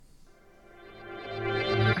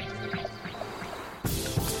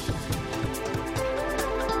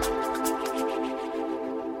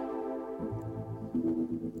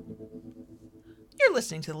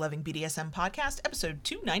listening to the Loving BDSM podcast, episode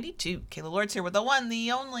 292. Kayla Lords here with the one,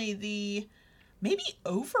 the only, the maybe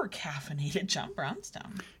over-caffeinated John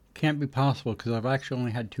Brownstone. Can't be possible because I've actually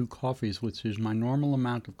only had 2 coffees, which is my normal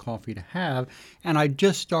amount of coffee to have, and I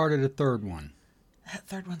just started a third one. That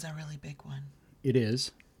third one's a really big one. It is.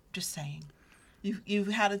 Just saying. You've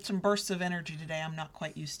had some bursts of energy today I'm not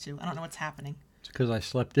quite used to. I don't know what's happening. It's because I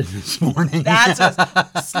slept in this morning. That's us.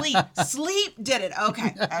 Sleep did it.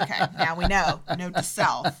 Okay. Now we know. Note to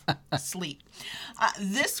self. Sleep.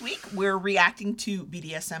 This week, we're reacting to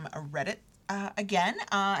BDSM Reddit again,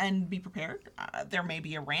 and be prepared. There may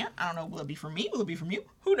be a rant. I don't know. Will it be from me? Will it be from you?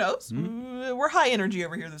 Who knows? We're high energy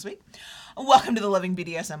over here this week. Welcome to the Loving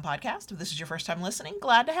BDSM podcast. If this is your first time listening,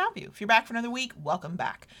 glad to have you. If you're back for another week, welcome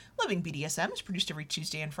back. Loving BDSM is produced every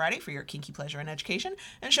Tuesday and Friday for your kinky pleasure and education,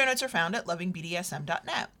 and show notes are found at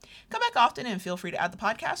lovingbdsm.net. Come back often and feel free to add the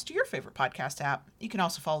podcast to your favorite podcast app. You can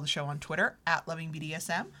also follow the show on Twitter at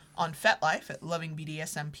LovingBDSM, on FetLife at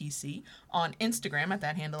LovingBDSMPC, on Instagram at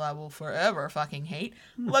that handle I will forever fucking hate,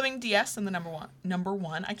 LovingDS and the number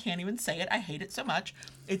one. I can't even say it. I hate it so much.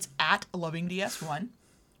 It's at LovingDS1.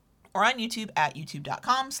 Or on YouTube at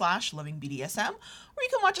youtube.com/lovingbdsm, where you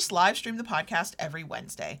can watch us live stream the podcast every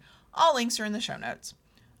Wednesday. All links are in the show notes.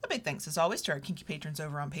 A big thanks, as always, to our kinky patrons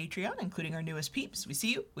over on Patreon, including our newest peeps. We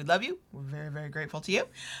see you. We love you. We're very, very grateful to you.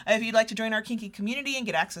 If you'd like to join our kinky community and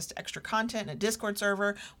get access to extra content and a Discord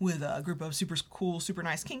server with a group of super cool, super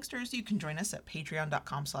nice kinksters, you can join us at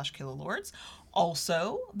patreon.com/KaylaLords.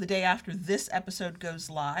 Also, the day after this episode goes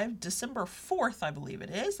live, December 4th, I believe it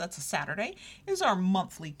is, that's a Saturday, is our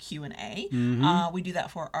monthly Q&A. We do that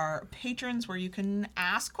for our patrons where you can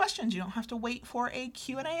ask questions. You don't have to wait for a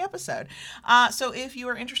Q&A episode. So if you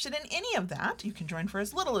are interested in any of that, you can join for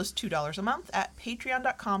as little as $2 a month at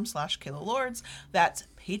patreon.com/KaylaLords. That's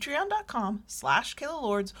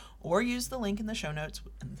patreon.com/KaylaLords, or use the link in the show notes.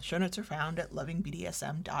 And the show notes are found at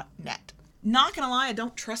lovingbdsm.net. Not gonna lie, I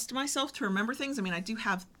don't trust myself to remember things. I mean, I do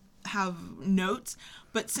have notes,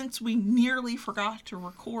 but since we nearly forgot to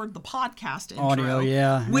record the podcast intro,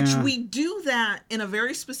 audio, which we do that in a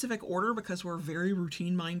very specific order because we're very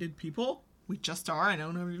routine-minded people. We just are. I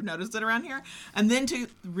don't know if you've noticed it around here. And then to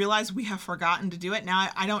realize we have forgotten to do it. Now,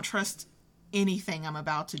 I don't trust anything I'm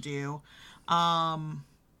about to do. What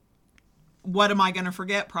am I going to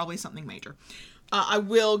forget? Probably something major. I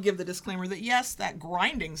will give the disclaimer that, yes, that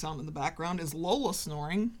grinding sound in the background is Lola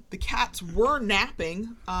snoring. The cats were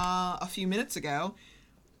napping a few minutes ago,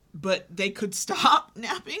 but they could stop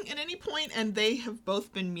napping at any point, and they have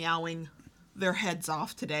both been meowing their heads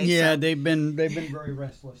off today. Yeah, so they've been very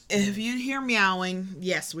restless today. If you hear meowing,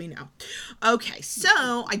 yes, we know. Okay,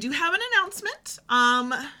 so I do have an announcement.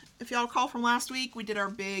 If y'all recall from last week, we did our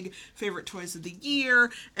big favorite toys of the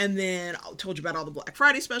year, and then I told you about all the Black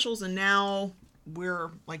Friday specials, and now we're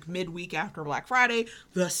like midweek after Black Friday.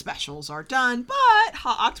 The specials are done, but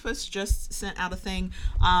Hot Octopuss just sent out a thing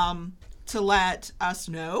to let us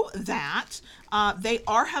know that they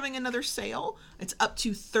are having another sale. It's up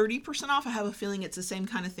to 30% off. I have a feeling it's the same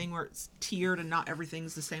kind of thing where it's tiered and not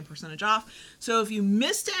everything's the same percentage off. So if you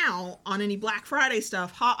missed out on any Black Friday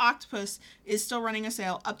stuff, Hot Octopuss is still running a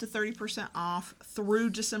sale up to 30% off through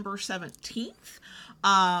December 17th.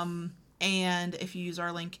 And if you use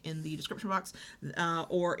our link in the description box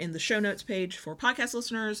or in the show notes page for podcast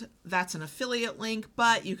listeners, that's an affiliate link,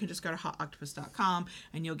 but you can just go to hotoctopus.com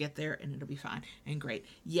and you'll get there and it'll be fine and great.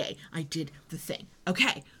 Yay, I did the thing.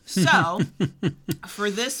 Okay, so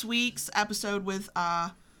for this week's episode with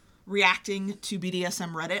reacting to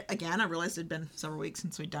BDSM Reddit, again, I realized it had been several weeks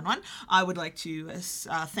since we'd done one. I would like to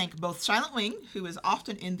thank both Silent Wing, who is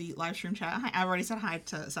often in the live stream chat. Hi, I already said hi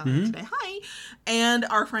to Silent Wing today. Hi. And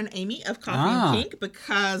our friend Amy of Coffee and Kink,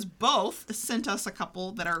 because both sent us a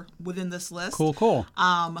couple that are within this list. Cool.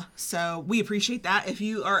 So we appreciate that. If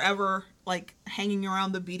you are ever like hanging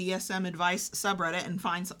around the BDSM advice subreddit and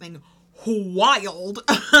find something wild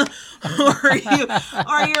or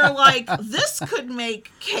you're like, this could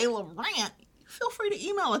make Kayla rant, feel free to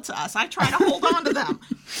email it to us. I try to hold on to them.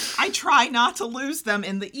 I try not to lose them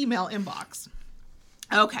in the email inbox.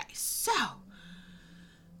 Okay, so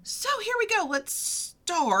here we go. Let's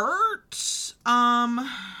start.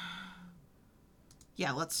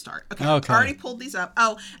 Yeah, let's start. Okay. I already pulled these up.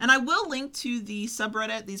 Oh, and I will link to the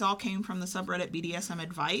subreddit. These all came from the subreddit BDSM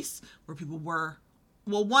Advice, where people were.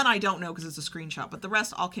 Well, one I don't know because it's a screenshot, but the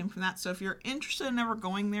rest all came from that. So if you're interested in ever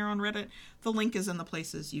going there on Reddit, the link is in the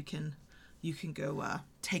places you can go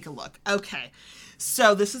take a look. Okay,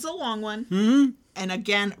 so this is a long one, and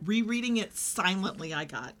again, rereading it silently, I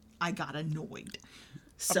got annoyed.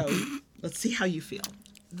 So let's see how you feel.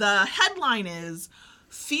 The headline is,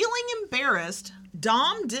 "Feeling embarrassed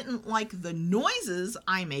Dom didn't like the noises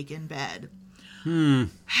I make in bed.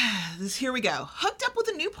 Here we go. Hooked up with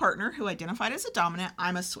a new partner who identified as a dominant,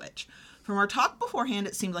 I'm a switch. From our talk beforehand,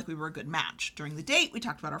 it seemed like we were a good match. During the date, we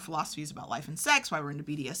talked about our philosophies about life and sex, why we're into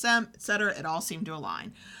BDSM, etc. It all seemed to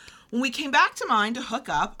align. When we came back to mine to hook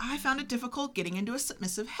up, I found it difficult getting into a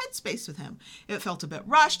submissive headspace with him. It felt a bit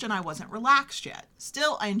rushed and I wasn't relaxed yet.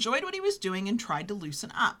 Still, I enjoyed what he was doing and tried to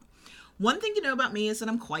loosen up. One thing to know about me is that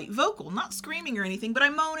I'm quite vocal, not screaming or anything, but I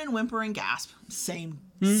moan and whimper and gasp. Same.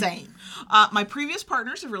 My previous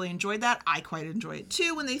partners have really enjoyed that. I quite enjoy it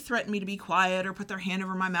too when they threaten me to be quiet or put their hand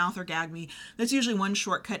over my mouth or gag me. That's usually one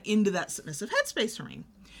shortcut into that submissive headspace for me.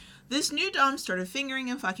 This new Dom started fingering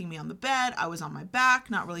and fucking me on the bed. I was on my back,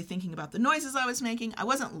 not really thinking about the noises I was making. I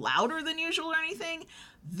wasn't louder than usual or anything.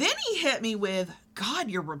 Then he hit me with, God,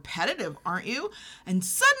 you're repetitive, aren't you? And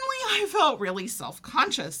suddenly I felt really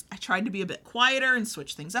self-conscious. I tried to be a bit quieter and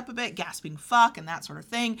switch things up a bit, gasping fuck and that sort of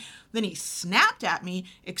thing. Then he snapped at me,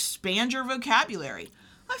 expand your vocabulary.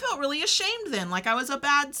 I felt really ashamed then, like I was a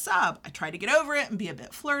bad sub. I tried to get over it and be a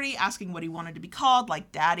bit flirty, asking what he wanted to be called,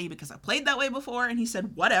 like daddy, because I played that way before, and he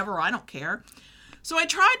said, whatever, I don't care. So I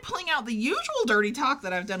tried pulling out the usual dirty talk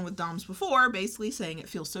that I've done with Doms before, basically saying it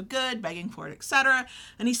feels so good, begging for it, etc.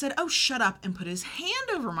 And he said, oh, shut up, and put his hand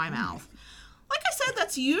over my mouth. Like I said,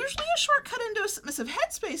 that's usually a shortcut into a submissive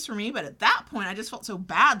headspace for me, but at that point, I just felt so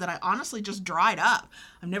bad that I honestly just dried up.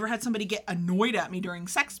 I've never had somebody get annoyed at me during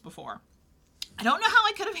sex before. I don't know how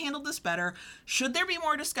I could have handled this better. Should there be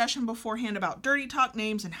more discussion beforehand about dirty talk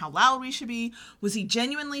names and how loud we should be? Was he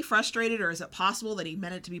genuinely frustrated, or is it possible that he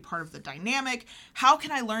meant it to be part of the dynamic? How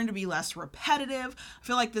can I learn to be less repetitive? I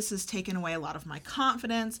feel like this has taken away a lot of my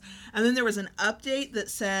confidence. And then there was an update that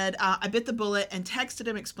said, I bit the bullet and texted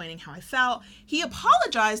him explaining how I felt. He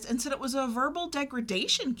apologized and said it was a verbal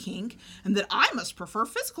degradation kink and that I must prefer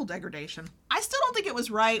physical degradation. I still don't think it was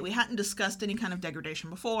right. We hadn't discussed any kind of degradation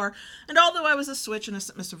before. And although I was a switch in a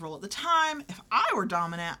submissive role at the time, if I were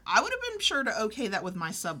dominant, I would have been sure to okay that with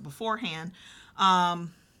my sub beforehand.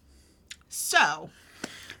 So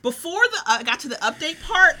before I got to the update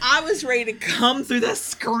part, I was ready to come through the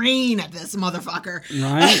screen at this motherfucker.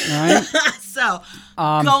 Right. So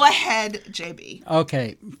go ahead, JB.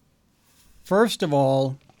 Okay. First of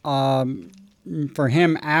all, for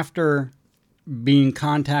him, after being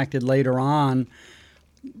contacted later on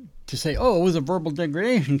to say, oh, it was a verbal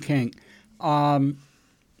degradation kink, I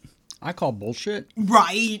call bullshit.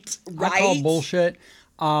 Right. I call bullshit.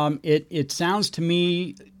 It sounds to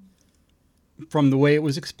me, from the way it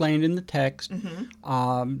was explained in the text,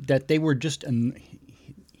 that they were just,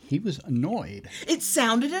 he was annoyed. It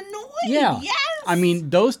sounded annoyed. Yeah. Yes. I mean,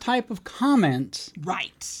 those type of comments.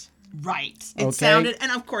 Right. It Okay. sounded,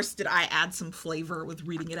 and of course, did I add some flavor with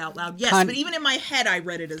reading it out loud? Yes, but even in my head, I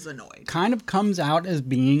read it as annoyed. Kind of comes out as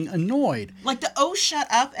being annoyed. Like the oh, shut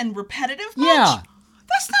up and repetitive much? Yeah.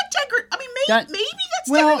 That's not degradation. I mean, maybe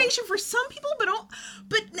that's degradation for some people,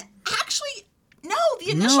 but actually, no,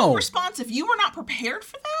 the initial response, if you were not prepared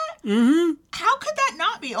for that, how could that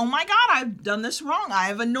not be? Oh my God, I've done this wrong. I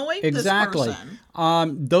have annoyed this person.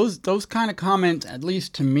 Those kind of comments, at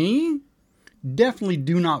least to me, definitely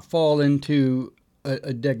do not fall into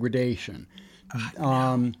a degradation.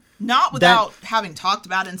 Not without having talked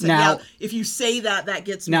about it and said, yeah, if you say that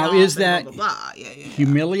gets me off. Now, is and that blah, blah, blah. Yeah.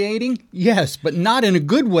 Humiliating? Yes, but not in a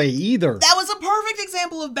good way either. That was a perfect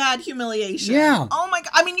example of bad humiliation. Yeah. Oh my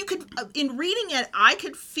God. I mean, you could, in reading it, I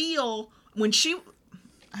could feel when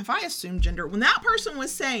if I assume gender, when that person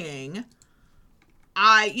was saying,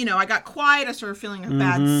 I got quiet, I started feeling a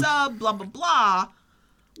bad sub, blah, blah, blah.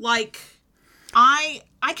 Like, I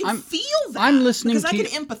can feel that. I'm listening because I can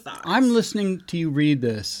empathize. I'm listening to you read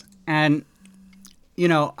this, and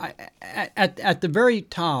at the very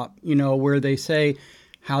top, where they say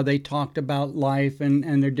how they talked about life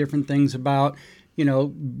and their different things about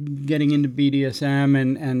getting into BDSM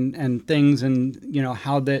and things, and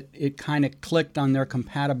how that it kind of clicked on their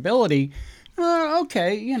compatibility.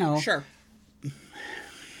 Okay, Sure.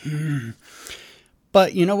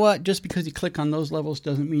 But you know what? Just because you click on those levels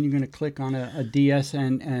doesn't mean you're going to click on a DS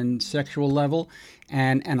and sexual level.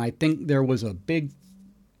 And I think there was a big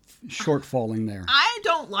shortfall in there. I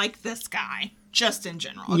don't like this guy, just in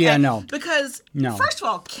general. Okay? Yeah, no. Because, first of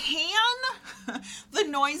all, can the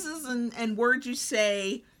noises and words you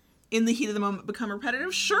say in the heat of the moment become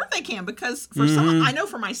repetitive? Sure they can, because for some, I know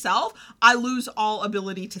for myself, I lose all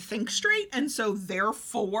ability to think straight. And so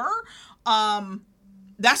therefore,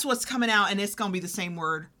 that's what's coming out, and it's going to be the same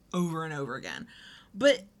word over and over again.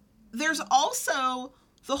 But there's also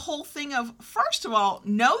the whole thing of, first of all,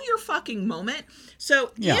 know your fucking moment.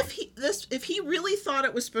 So if he really thought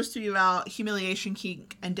it was supposed to be about humiliation,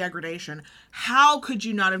 kink, and degradation, how could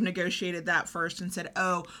you not have negotiated that first and said,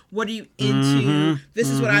 oh, what are you into? This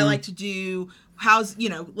is what I like to do.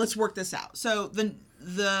 Let's work this out. So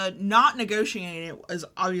the not negotiating it is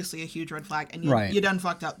obviously a huge red flag, and you done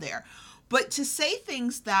fucked up there. But to say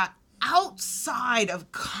things that outside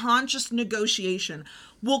of conscious negotiation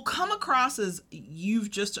will come across as you've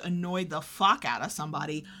just annoyed the fuck out of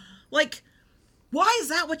somebody. Like, why is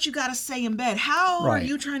that what you got to say in bed? How are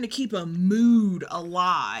you trying to keep a mood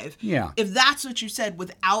alive? Yeah. If that's what you said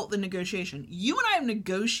without the negotiation. You and I have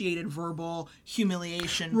negotiated verbal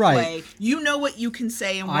humiliation play. You know what you can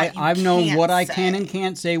say and what you can't say. I've known what I can and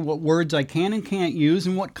can't say, what words I can and can't use,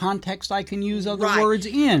 and what context I can use other words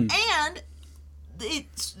in. And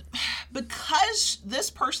it's because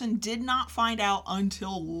this person did not find out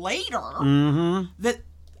until later that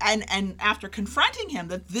and after confronting him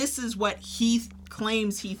that this is what he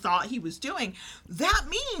claims he thought he was doing, that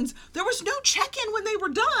means there was no check-in when they were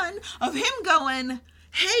done of him going,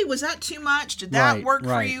 hey, was that too much? Did that work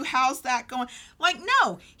for you? How's that going? Like,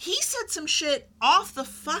 no, he said some shit off the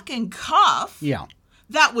fucking cuff. Yeah.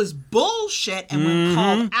 That was bullshit, and when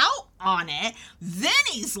called out on it, then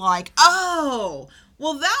he's like, oh,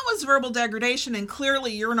 well, that was verbal degradation, and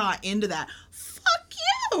clearly you're not into that. Fuck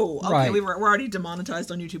you. Okay, we're already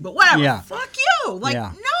demonetized on YouTube, but whatever. Yeah. Fuck you. Like,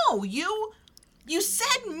 no, you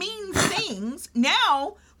said mean things.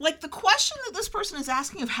 Now, like, the question that this person is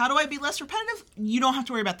asking of how do I be less repetitive, you don't have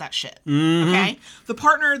to worry about that shit. Okay? The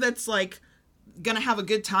partner that's, like, gonna have a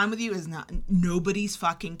good time with you is nobody's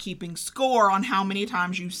fucking keeping score on how many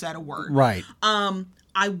times you said a word. Right.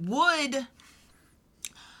 I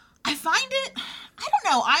find it, I don't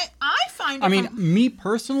know, I find it. I mean, me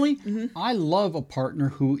personally, I love a partner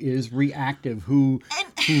who is reactive, who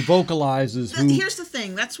vocalizes. Here's the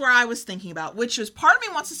thing, that's where I was thinking about, which is part of me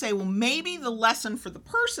wants to say, well, maybe the lesson for the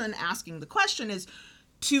person asking the question is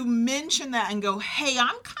to mention that and go, hey,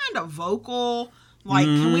 I'm kind of vocal. Like,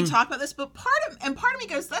 can we talk about this? But part of me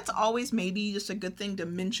goes, that's always maybe just a good thing to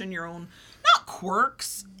mention your own, not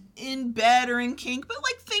quirks in bed or in kink, but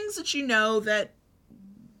like things that you know that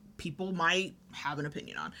people might have an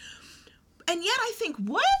opinion on. And yet I think,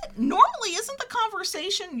 what? Normally, isn't the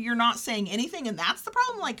conversation you're not saying anything and that's the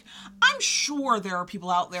problem? Like, I'm sure there are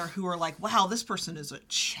people out there who are like, wow, this person is a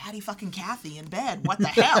chatty fucking Kathy in bed. What the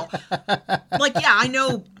hell? Like, yeah, I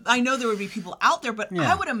know there would be people out there, but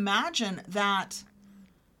I would imagine that,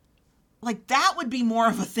 like, that would be more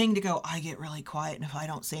of a thing to go, I get really quiet, and if I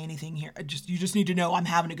don't say anything here, you just need to know I'm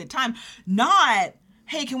having a good time. Not,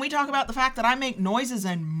 hey, can we talk about the fact that I make noises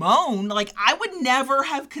and moan? Like, I would never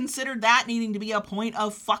have considered that needing to be a point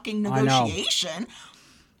of fucking negotiation.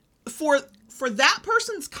 For that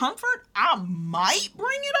person's comfort, I might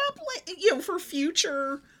bring it up, for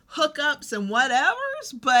future hookups and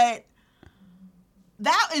whatevers, but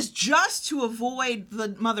that is just to avoid the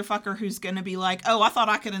motherfucker who's going to be like, oh, I thought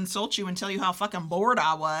I could insult you and tell you how fucking bored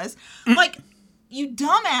I was. Like, you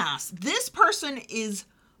dumbass. This person is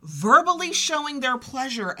verbally showing their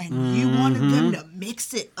pleasure and you wanted them to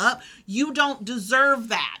mix it up. You don't deserve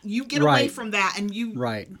that. You get away from that and you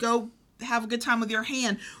go have a good time with your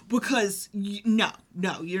hand because you're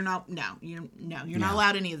not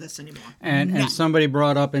allowed any of this anymore. And somebody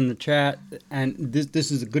brought up in the chat, and this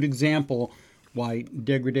is a good example why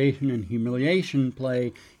degradation and humiliation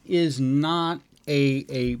play is not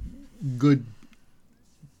a good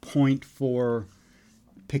point for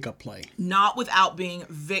pickup play. Not without being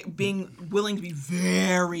willing to be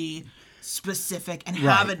very specific and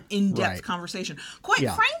have an in-depth conversation. Quite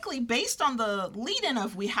frankly, based on the lead-in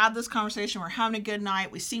of we had this conversation, we're having a good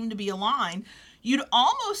night, we seem to be aligned, you'd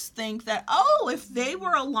almost think that, if they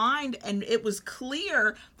were aligned and it was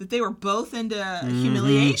clear that they were both into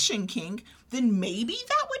humiliation kink, then maybe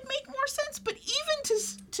that would make more sense. But even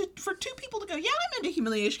for two people to go, yeah, I'm into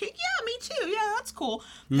humiliation kink, yeah, me too, yeah, that's cool.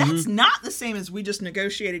 That's not the same as we just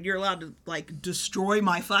negotiated. You're allowed to, like, destroy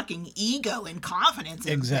my fucking ego and confidence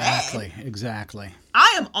in bed. Exactly.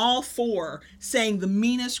 I am all for saying the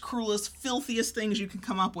meanest, cruelest, filthiest things you can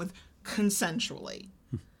come up with consensually.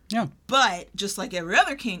 Yeah. But just like every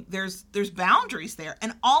other kink, there's boundaries there.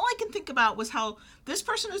 And all I can think about was how this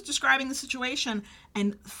person is describing the situation,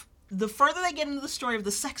 and the further they get into the story of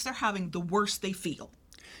the sex they're having, the worse they feel.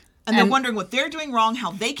 And they're wondering what they're doing wrong,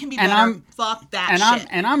 how they can be better. Fuck that shit.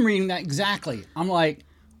 I'm reading that exactly. I'm like,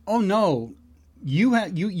 oh no,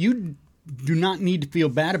 you do not need to feel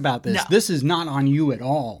bad about this. No. This is not on you at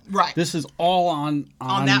all. Right. This is all on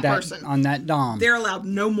that person. On that dom. They're allowed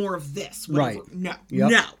no more of this. Whatever. Right. No.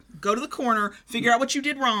 Yep. No. go to the corner, figure out what you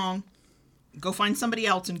did wrong, go find somebody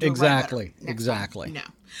else and do exactly. it right better. Exactly. No.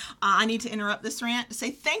 I need to interrupt this rant to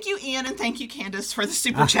say thank you, Ian, and thank you, Candace, for the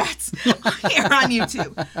super chats here on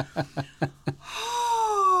YouTube.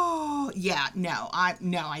 Oh, yeah, no.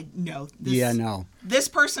 This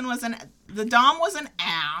person was the Dom was an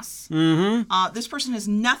ass. Mm-hmm. This person has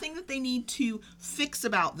nothing that they need to fix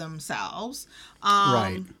about themselves.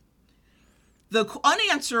 Right. The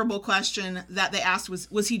unanswerable question that they asked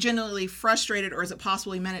was he genuinely frustrated, or is it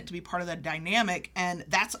possible he meant it to be part of the dynamic? And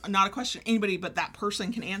that's not a question anybody but that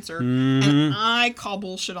person can answer. Mm-hmm. And I call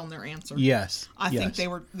bullshit on their answer. Yes. I think they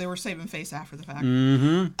were saving face after the fact.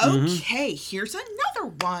 Mm-hmm. Okay, here's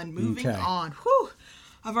another one. Moving on. Whew.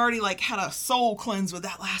 I've already had a soul cleanse with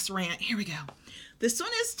that last rant. Here we go. This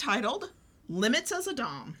one is titled Limits as a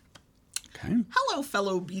Dom. Okay. Hello,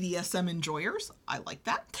 fellow BDSM enjoyers. I like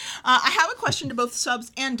that. I have a question to both subs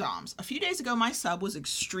and doms. A few days ago, my sub was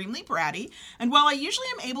extremely bratty, and while I usually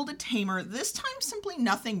am able to tame her, this time simply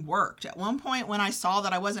nothing worked. At one point, when I saw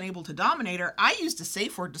that I wasn't able to dominate her, I used a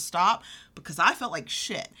safe word to stop because I felt like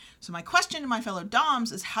shit. So my question to my fellow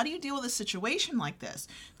doms is, how do you deal with a situation like this?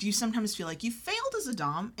 Do you sometimes feel like you failed as a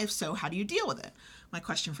dom? If so, how do you deal with it? My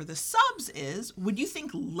question for the subs is, would you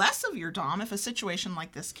think less of your dom if a situation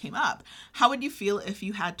like this came up? How would you feel if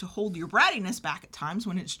you had to hold your brattiness back at times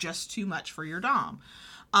when it's just too much for your dom?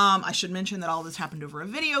 I should mention that all this happened over a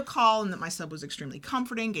video call and that my sub was extremely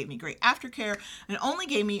comforting, gave me great aftercare, and only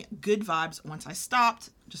gave me good vibes once I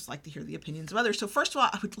stopped. Just like to hear the opinions of others. So first of all,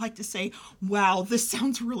 I would like to say, wow, this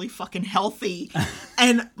sounds really fucking healthy.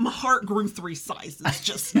 And my heart grew 3 sizes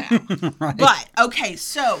just now. Right. But, okay,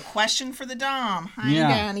 so question for the dom. Hi,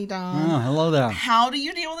 Danny Dom. Oh, hello there. How do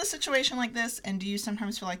you deal with a situation like this? And do you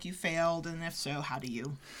sometimes feel like you failed? And if so, how do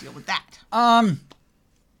you deal with that?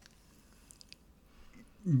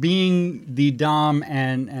 Being the dom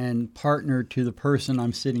and partner to the person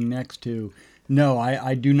I'm sitting next to, no,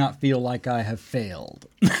 I do not feel like I have failed.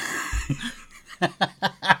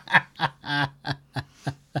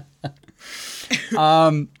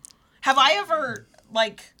 Have I ever,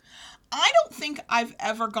 I don't think I've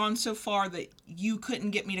ever gone so far that you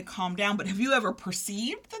couldn't get me to calm down, but have you ever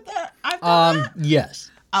perceived that I've done that?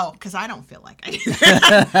 Yes. Oh, because I don't feel like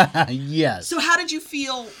I do. Yes. So how did you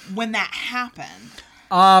feel when that happened?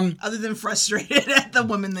 Other than frustrated at the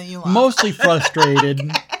woman that you love. Mostly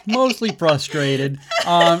frustrated. Mostly frustrated.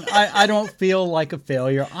 I don't feel like a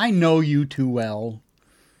failure. I know you too well.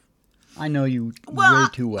 I know you way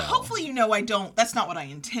too well. Hopefully you know I don't. That's not what I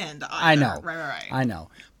intend either. I know. Right. I know.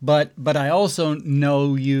 But I also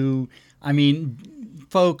know you. I mean,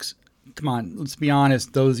 folks, come on. Let's be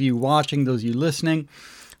honest. Those of you watching, those of you listening,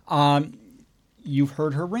 you've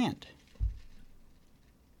heard her rant.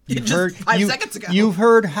 Just 5 seconds ago. You've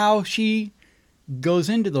heard how she goes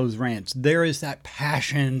into those rants. There is that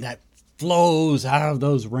passion that flows out of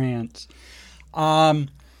those rants. Her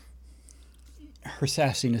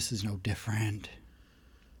sassiness is no different.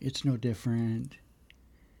 It's no different.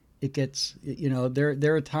 It gets,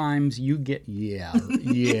 there are times you get, a little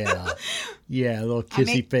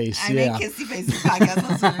kissy face. I make kissy faces, podcast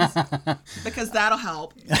listeners, because that'll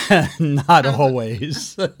help. Not always.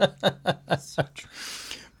 So true.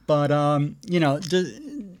 But,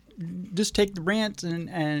 just take the rant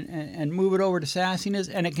and move it over to sassiness,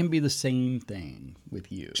 and it can be the same thing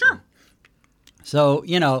with you. Sure. So,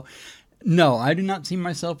 no, I do not see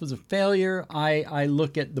myself as a failure. I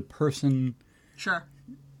look at the person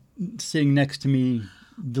sitting next to me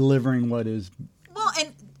delivering what is... Well,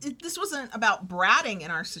 and this wasn't about bratting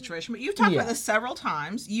in our situation, but you've talked about this several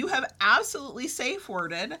times. You have absolutely safe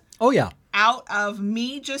worded. Oh, yeah. Out of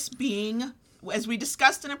me just being... As we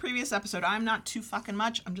discussed in a previous episode, I'm not too fucking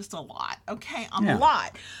much. I'm just a lot. Okay? I'm a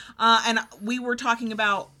lot. And we were talking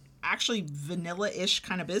about actually vanilla-ish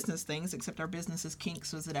kind of business things, except our business is kink,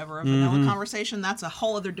 so is it ever a vanilla conversation? That's a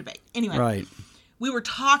whole other debate. Anyway, we were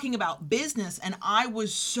talking about business, and I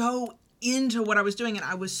was so into what I was doing, and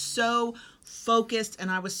I was so focused,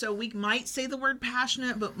 and I was so weak. Might say the word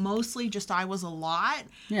passionate, but mostly just I was a lot.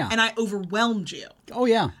 Yeah. And I overwhelmed you. Oh,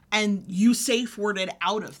 yeah. And you safe worded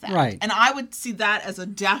out of that. Right. And I would see that as a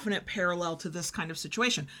definite parallel to this kind of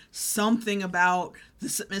situation. Something about the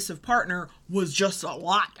submissive partner was just a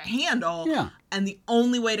lot to handle. Yeah. And the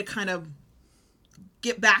only way to kind of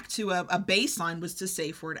get back to a baseline was to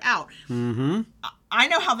safe word out. Mm-hmm. I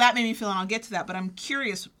know how that made me feel, and I'll get to that, but I'm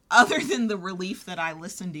curious, other than the relief that I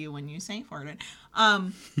listened to you when you safe worded,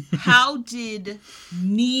 how did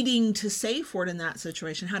needing to safe word in that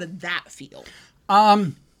situation, how did that feel?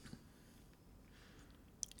 Like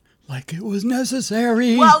it was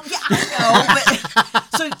necessary. Well, yeah, I know,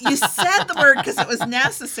 So you said the word because it was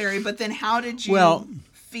necessary, but then how did you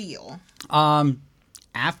feel?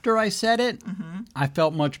 After I said it, I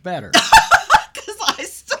felt much better. Because I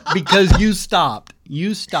stopped. Because you stopped.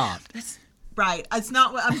 You stopped. That's right. It's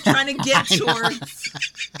not what I'm trying to get towards.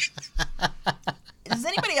 Does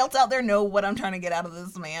anybody else out there know what I'm trying to get out of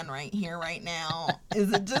this man right here, right now?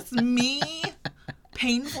 Is it just me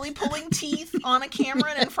painfully pulling teeth on a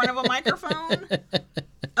camera and in front of a microphone?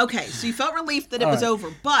 Okay, so you felt relief that it was over,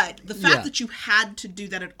 but the fact that you had to do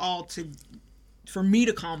that at all for me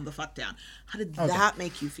to calm the fuck down, how did that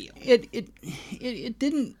make you feel? It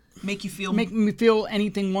didn't make me feel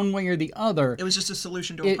anything one way or the other. It was just a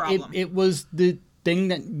solution to a problem. It was the thing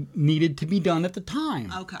that needed to be done at the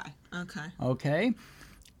time. Okay.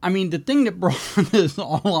 I mean, the thing that brought this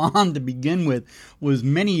all on to begin with was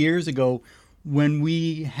many years ago when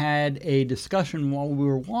we had a discussion while we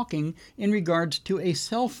were walking in regards to a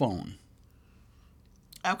cell phone.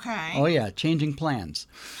 Okay. Oh, yeah, changing plans.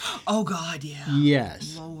 Oh, God, yeah.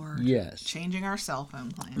 Yes. Lord. Yes. Changing our cell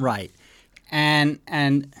phone plan. Right. And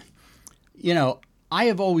you know, I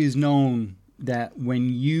have always known that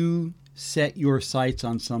when you set your sights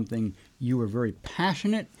on something, you are very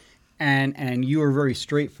passionate and you are very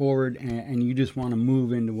straightforward and you just want to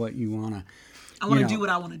move into what you want to. I want to do what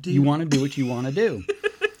I want to do. You want to do what you want to do.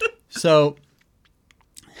 So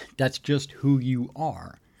that's just who you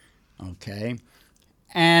are. Okay.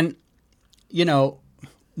 And, you know,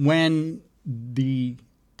 when the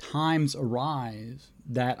times arise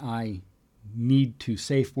that I need to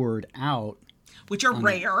safe word out, which are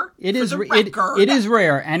rare. It is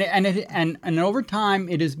rare, and over time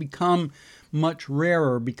it has become much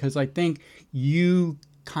rarer because I think you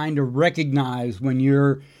kind of recognize when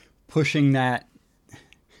you're pushing that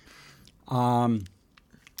boundary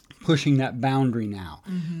now.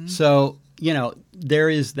 Mm-hmm. So you know there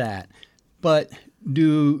is that, but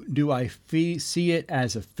do I see it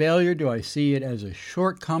as a failure? Do I see it as a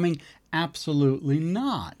shortcoming? Absolutely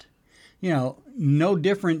not. You know, no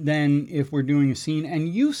different than if we're doing a scene and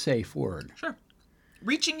you safe word. Sure.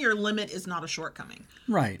 Reaching your limit is not a shortcoming.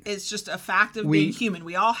 Right. It's just a fact of being human.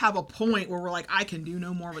 We all have a point where we're like, I can do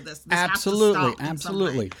no more with this. This absolutely, has to stop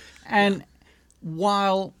absolutely. And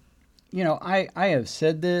while, you know, I have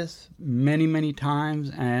said this many, many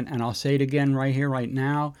times, and I'll say it again right here, right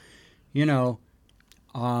now, you know,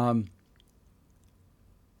 I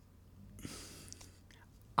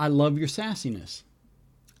love your sassiness.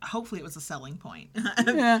 Hopefully it was a selling point.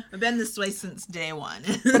 Yeah. I've been this way since day one.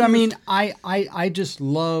 But I mean, I just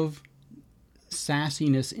love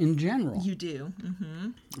sassiness in general. You do. Mm-hmm.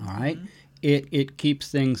 All right. Mm-hmm. It keeps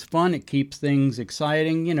things fun. It keeps things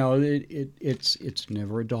exciting. You know, it's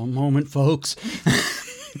never a dull moment, folks.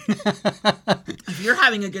 If you're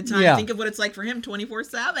having a good time, think of what it's like for him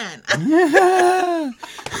 24/7.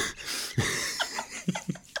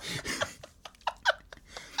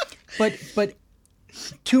 But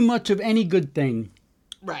too much of any good thing.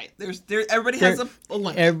 Right. Everybody has a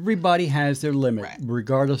limit. Everybody has their limit, right,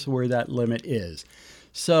 regardless of where that limit is.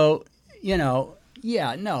 So, you know,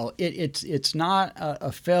 it's not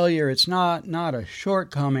a failure. It's not a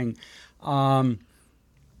shortcoming.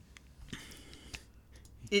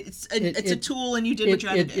 It's a tool, and you did what you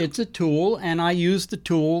had to do. It's a tool, and I used the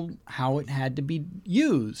tool how it had to be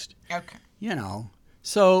used. Okay. You know.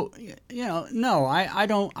 So, you know, no, I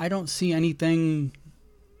don't see anything,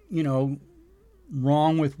 you know,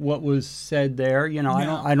 wrong with what was said there. You know,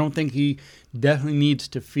 no. I don't think he definitely needs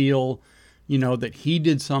to feel, you know, that he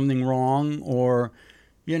did something wrong or,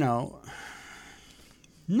 you know,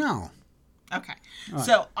 no. Okay. Right.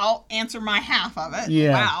 So I'll answer my half of it.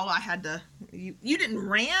 Yeah. Wow, I had to. You didn't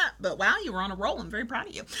rant, but wow, you were on a roll. I'm very proud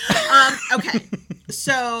of you. Okay.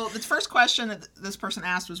 So the first question that this person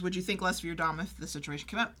asked was, would you think less of your dom if the situation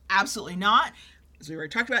came up? Absolutely not. As we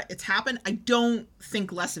already talked about, it's happened. I don't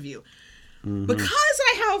think less of you. Mm-hmm. Because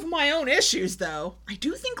I have my own issues, though, I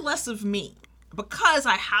do think less of me. Because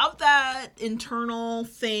I have that internal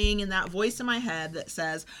thing and that voice in my head that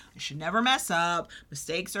says, I should never mess up.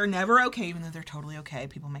 Mistakes are never okay, even though they're totally okay.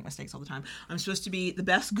 People make mistakes all the time. I'm supposed to be the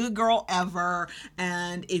best good girl ever.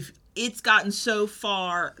 And if it's gotten so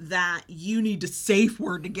far that you need to safe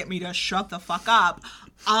word to get me to shut the fuck up,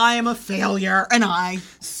 I am a failure and I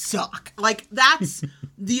suck. Like, that's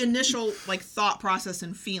the initial, like, thought process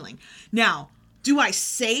and feeling. Now, do I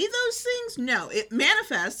say those things? No. It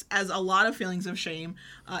manifests, as a lot of feelings of shame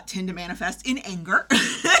tend to manifest, in anger,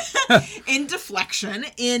 in deflection,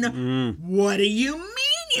 in what do you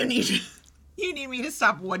mean you need me to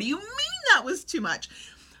stop? What do you mean that was too much?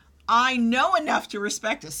 I know enough to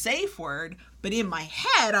respect a safe word, but in my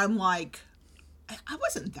head, I'm like, I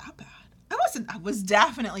wasn't that bad. I was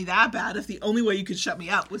definitely that bad if the only way you could shut me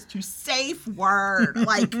up was to safe word.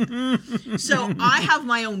 Like, so I have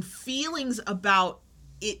my own feelings about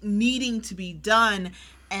it needing to be done,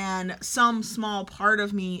 and some small part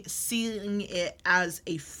of me seeing it as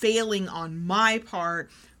a failing on my part.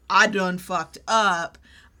 I done fucked up.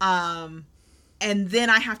 And then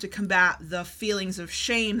I have to combat the feelings of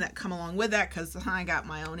shame that come along with that, because I got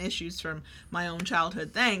my own issues from my own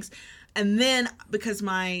childhood. Thanks. And then because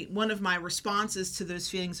one of my responses to those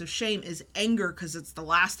feelings of shame is anger, because it's the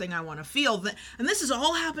last thing I want to feel. And this is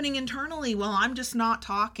all happening internally while I'm just not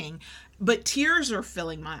talking, but tears are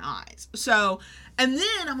filling my eyes. So, and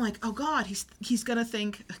then I'm like, oh God, he's going to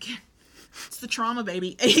think, again, it's the trauma,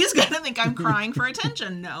 baby. He's going to think I'm crying for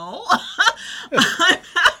attention. No, I'm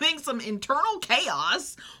having some internal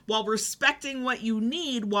chaos while respecting what you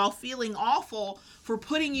need, while feeling awful for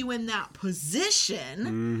putting you in that position.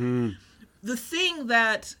 Mm-hmm. The thing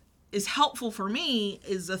that is helpful for me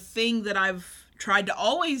is a thing that I've tried to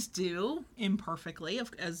always do imperfectly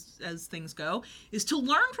as things go, is to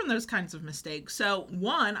learn from those kinds of mistakes. So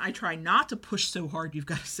one, I try not to push so hard you've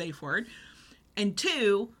got a safe word. And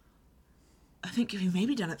two, I think you've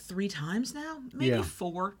maybe done it 3 times now, maybe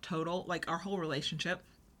 4 total, like our whole relationship.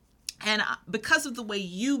 And because of the way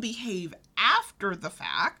you behave after the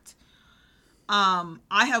fact,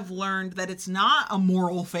 I have learned that it's not a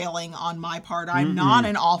moral failing on my part. I'm not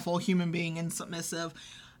an awful human being and submissive.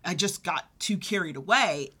 I just got too carried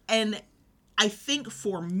away. And I think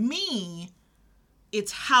for me,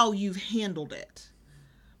 it's how you've handled it.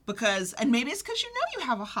 And maybe it's because you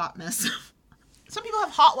have a hot mess. Some people have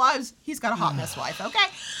hot wives. He's got a hot mess wife, okay?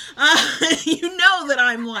 You know that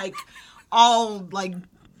I'm like all like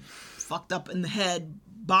fucked up in the head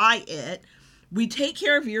by it. We take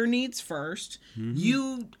care of your needs first.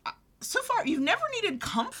 Mm-hmm. So far, you've never needed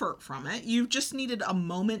comfort from it. You've just needed a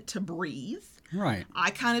moment to breathe. Right.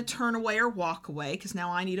 I kind of turn away or walk away because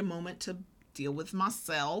now I need a moment to deal with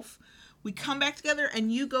myself. We come back together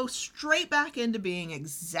and you go straight back into being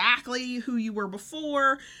exactly who you were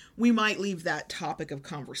before. We might leave that topic of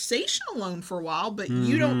conversation alone for a while, but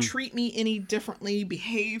you don't treat me any differently,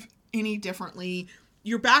 behave any differently.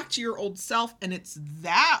 You're back to your old self, and it's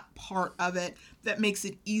that part of it that makes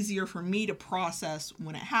it easier for me to process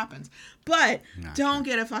when it happens. But don't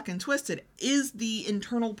get it fucking twisted. Is the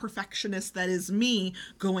internal perfectionist that is me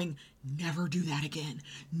going, never do that again.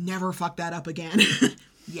 Never fuck that up again.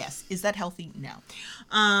 Yes. Is that healthy? No.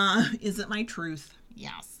 Is it my truth?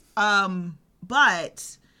 Yes.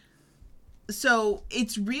 But so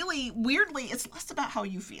it's really, weirdly, it's less about how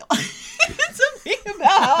you feel. It's a thing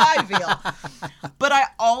about how I feel. But I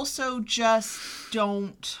also just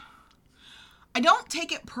don't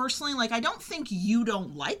take it personally. Like, I don't think you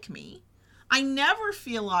don't like me. I never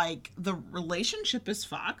feel like the relationship is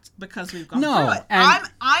fucked because we've gone through it.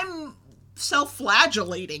 I'm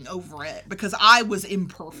self-flagellating over it because I was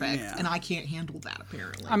imperfect and I can't handle that,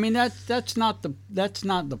 apparently. I mean, that's not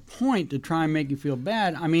the point to try and make you feel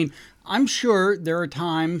bad. I mean, I'm sure there are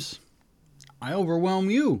times I overwhelm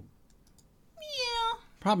you. Yeah.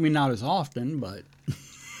 Probably not as often, but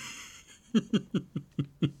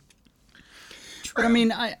But I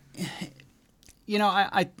mean, I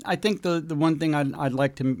think the one thing I'd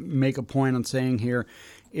like to make a point on saying here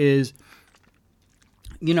is,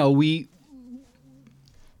 we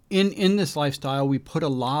in this lifestyle, we put a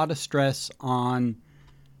lot of stress on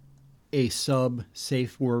a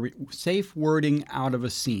safe wording out of a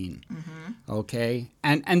scene. Mm-hmm. Okay,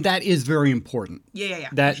 and that is very important. Yeah.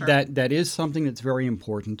 That is something that's very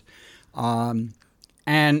important.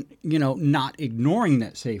 And not ignoring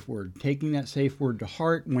that safe word, taking that safe word to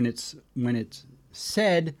heart when it's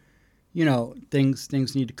said.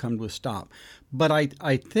 Things need to come to a stop. But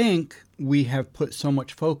I think we have put so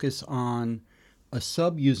much focus on a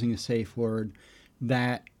sub using a safe word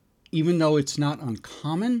that even though it's not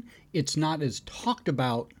uncommon, it's not as talked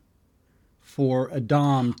about for a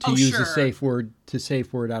dom to use a safe word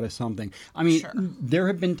out of something. I mean, there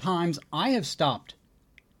have been times I have stopped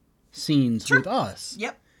scenes with us.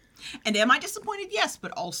 Yep. And am I disappointed? Yes,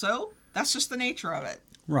 but also that's just the nature of it.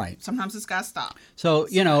 Right. Sometimes it's got to stop. So,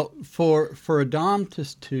 for a dom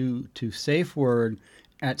to safe word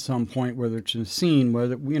at some point, whether it's in a scene,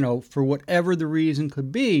 whether, for whatever the reason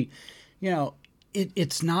could be,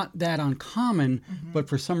 it's not that uncommon, but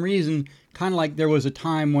for some reason, kind of like there was a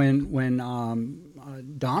time when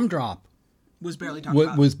dom drop was barely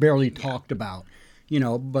talked about.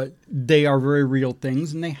 But they are very real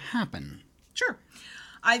things and they happen. Sure.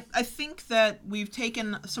 I think that we've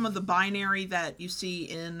taken some of the binary that you see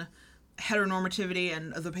in heteronormativity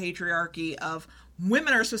and the patriarchy of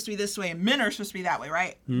women are supposed to be this way and men are supposed to be that way,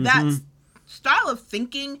 right? Mm-hmm. style of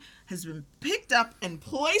thinking has been picked up and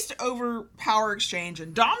placed over power exchange,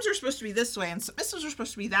 and doms are supposed to be this way and submissives are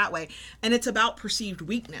supposed to be that way, and it's about perceived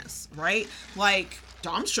weakness, right? Like,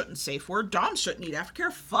 doms shouldn't safe word, doms shouldn't need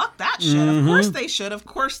aftercare, fuck that shit. Of course they should, of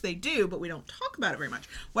course they do, but we don't talk about it very much.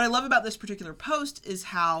 What I love about this particular post is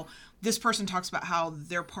how this person talks about how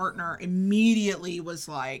their partner immediately was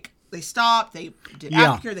like, they stopped, they did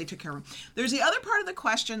aftercare, they took care of them. There's the other part of the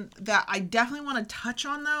question that I definitely want to touch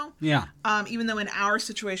on, though. Yeah. Even though in our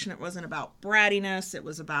situation, it wasn't about brattiness, it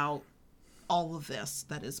was about all of this.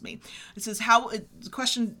 That is me. It says, the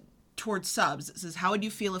question towards subs, it says, how would you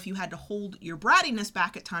feel if you had to hold your brattiness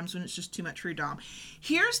back at times when it's just too much for your dom?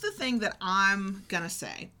 Here's the thing that I'm going to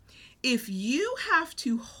say. If you have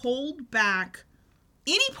to hold back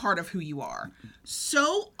any part of who you are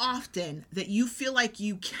so often that you feel like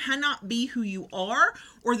you cannot be who you are,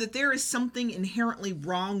 or that there is something inherently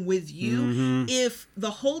wrong with you, if the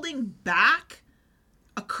holding back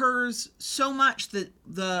occurs so much that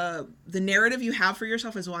the narrative you have for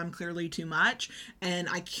yourself is, well, I'm clearly too much and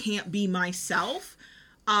I can't be myself,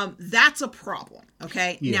 that's a problem.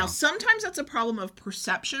 Okay. Yeah. Now, sometimes that's a problem of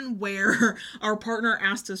perception where our partner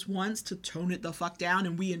asked us once to tone it the fuck down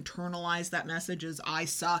and we internalize that message as I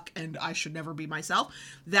suck and I should never be myself.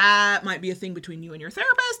 That might be a thing between you and your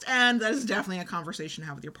therapist, and that is definitely a conversation to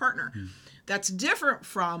have with your partner. That's different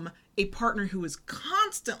from a partner who is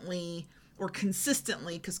constantly or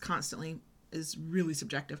consistently, because constantly is really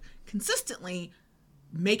subjective, consistently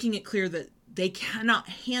making it clear that they cannot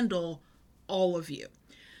handle all of you.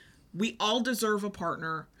 We all deserve a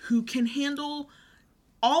partner who can handle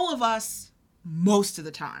all of us most of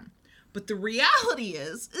the time. But the reality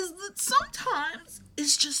is that sometimes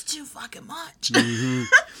it's just too fucking much. Yeah.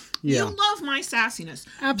 You love my sassiness.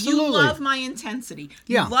 Absolutely. You love my intensity.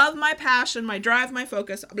 You love my passion, my drive, my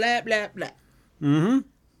focus, blah, blah, blah.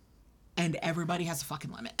 And everybody has a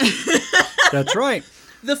fucking limit. That's right.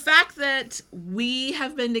 The fact that we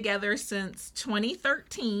have been together since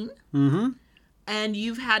 2013, and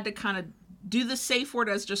you've had to kind of do the safe word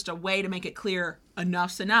as just a way to make it clear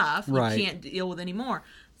enough's enough. Right. We can't deal with any more.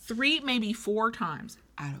 3, maybe 4 times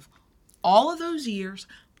out of all of those years,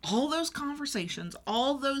 all those conversations,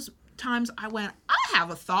 all those times I went, I have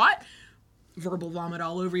a thought, verbal vomit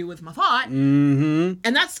all over you with my thought, and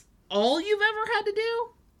that's all you've ever had to do.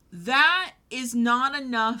 That is not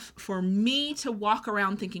enough for me to walk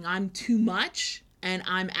around thinking I'm too much and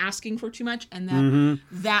I'm asking for too much and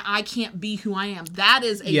that I can't be who I am. That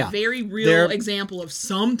is a very real example of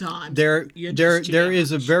sometimes there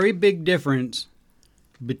is a very big difference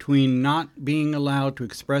between not being allowed to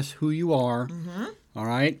express who you are, all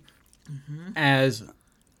right, as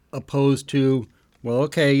opposed to, well,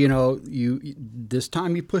 okay, you this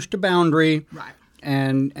time you pushed a boundary, right,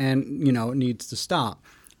 and it needs to stop.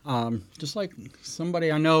 Just like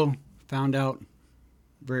somebody I know found out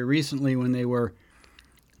very recently when they were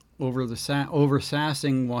over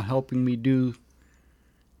sassing while helping me do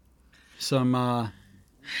some.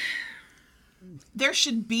 There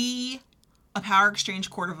should be a Power Exchange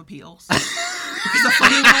Court of Appeals. Because I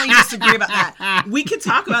fundamentally disagree about that. We could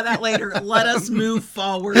talk about that later. Let us move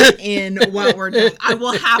forward in what we're doing. I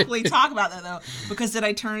will happily talk about that, though. Because did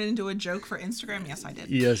I turn it into a joke for Instagram? Yes, I did.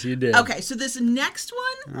 Yes, you did. Okay, so this next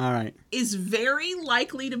one all right, is very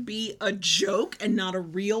likely to be a joke and not a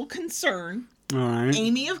real concern. All right.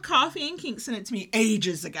 Amy of Coffee and Kink sent it to me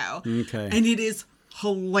ages ago. Okay. And it is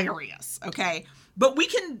hilarious, okay? But we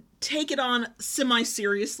can take it on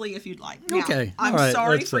semi-seriously if you'd like. Now, okay. I'm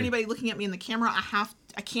sorry for anybody looking at me in the camera.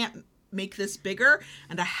 I can't make this bigger,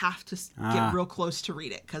 and I have to get real close to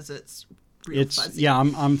read it because it's real fuzzy. Yeah,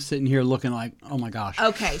 I'm sitting here looking like, oh my gosh.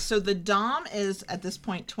 Okay, so the dom is at this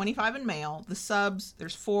point 25 and male. The subs,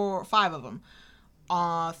 there's 5 of them.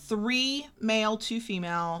 3 male, 2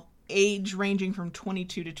 female, age ranging from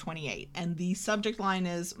 22 to 28. And the subject line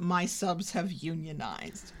is, my subs have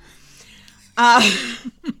unionized.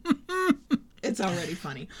 It's already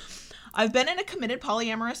funny. I've been in a committed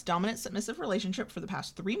polyamorous dominant submissive relationship for the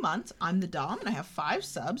past 3 months. I'm the dom and I have 5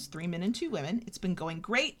 subs, 3 men and 2 women. It's been going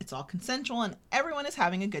great. It's all consensual and everyone is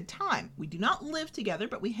having a good time. We do not live together,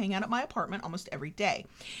 but we hang out at my apartment almost every day.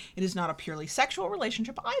 It is not a purely sexual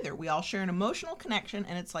relationship either. We all share an emotional connection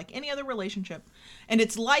and it's like any other relationship.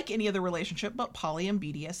 But poly and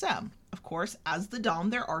BDSM. Of course, as the dom,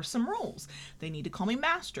 there are some rules. They need to call me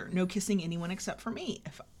master. No kissing anyone except for me.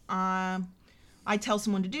 If I tell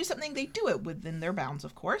someone to do something, they do it within their bounds,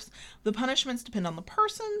 of course. The punishments depend on the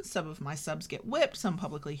person. Some of my subs get whipped, some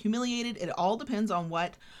publicly humiliated. It all depends on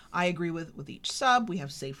what I agree with each sub. We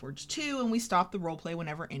have safe words too, and we stop the role play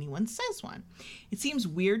whenever anyone says one. It seems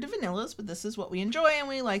weird to vanillas, but this is what we enjoy, and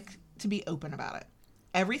we like to be open about it.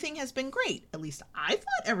 Everything has been great. At least I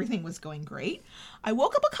thought everything was going great. I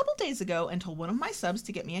woke up a couple days ago and told one of my subs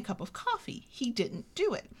to get me a cup of coffee. He didn't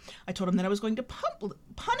do it. I told him that I was going to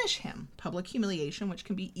punish him, public humiliation, which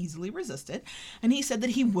can be easily resisted, and he said that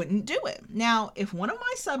he wouldn't do it. Now, if one of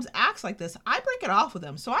my subs acts like this, I break it off with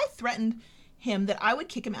him, so I threatened him that I would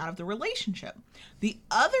kick him out of the relationship. The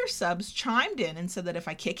other subs chimed in and said that if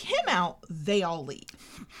I kick him out, they all leave.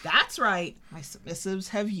 That's right, my submissives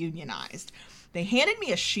have unionized. They handed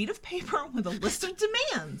me a sheet of paper with a list of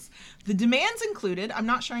demands. The demands included, I'm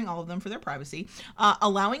not sharing all of them for their privacy,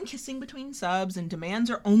 allowing kissing between subs, and demands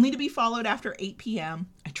are only to be followed after 8 p.m.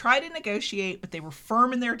 I tried to negotiate, but they were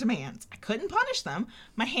firm in their demands. I couldn't punish them.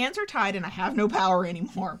 My hands are tied and I have no power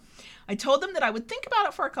anymore. I told them that I would think about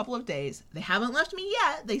it for a couple of days. They haven't left me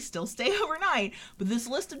yet. They still stay overnight, but this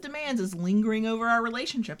list of demands is lingering over our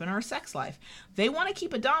relationship and our sex life. They want to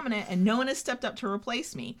keep a dominant and no one has stepped up to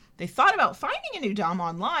replace me. They thought about finding a new dom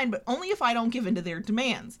online, but only if I don't give in to their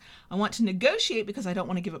demands. I want to negotiate because I don't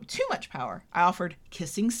want to give up too much power. I offered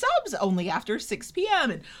kissing subs only after 6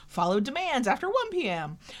 p.m. and followed demands after 1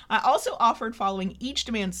 p.m. I also offered following each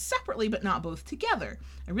demand separately but not both together.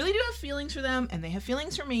 I really do have feelings for them and they have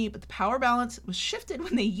feelings for me, but the power balance was shifted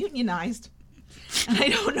when they unionized and I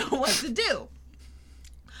don't know what to do.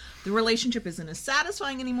 The relationship isn't as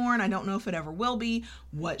satisfying anymore and I don't know if it ever will be.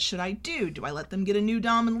 What should I do? Do I let them get a new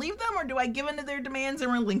dom and leave them, or do I give in to their demands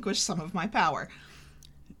and relinquish some of my power?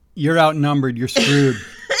 You're outnumbered. You're screwed.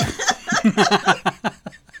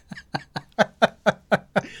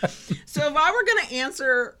 So if I were going to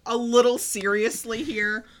answer a little seriously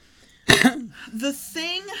here, the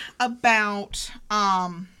thing about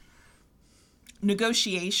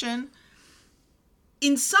negotiation,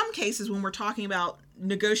 in some cases when we're talking about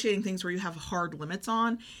negotiating things where you have hard limits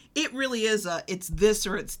on, it really is it's this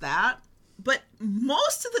or it's that. But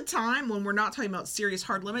most of the time when we're not talking about serious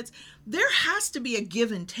hard limits, there has to be a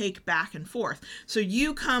give and take back and forth. So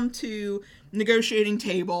you come to negotiating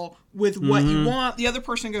table with what you want. The other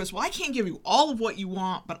person goes, well, I can't give you all of what you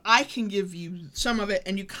want, but I can give you some of it.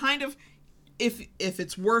 And you kind of, if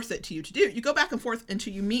it's worth it to you to do, you go back and forth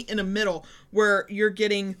until you meet in a middle where you're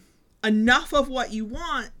getting enough of what you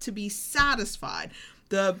want to be satisfied.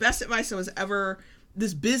 The best advice I was ever,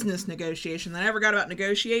 this business negotiation that I ever got about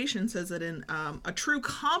negotiation says that in a true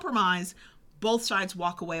compromise, both sides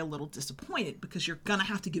walk away a little disappointed because you're going to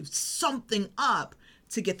have to give something up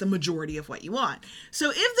to get the majority of what you want. So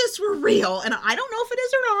if this were real, and I don't know if it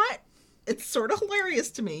is or not, it's sort of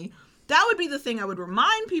hilarious to me, that would be the thing I would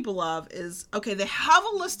remind people of is, okay, they have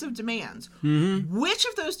a list of demands. Which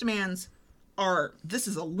of those demands are, this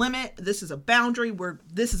is a limit, this is a boundary, where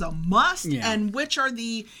this is a must, and which are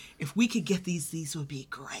the, if we could get these would be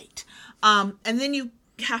great. And then you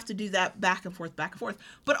have to do that back and forth.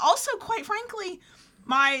 But also, quite frankly,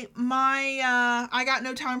 my I got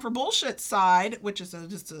no time for bullshit side, which is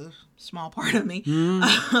just a small part of me,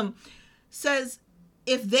 says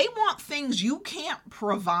if they want things you can't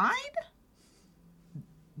provide,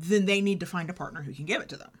 then they need to find a partner who can give it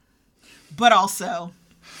to them. But also,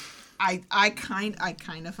 I kind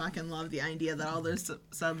of fucking love the idea that all those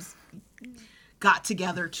subs got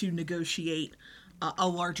together to negotiate a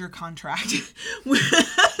larger contract with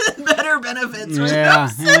better benefits. Yeah.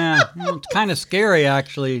 It's kind of scary,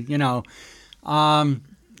 actually, you know. All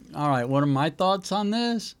right, what are my thoughts on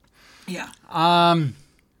this? Yeah.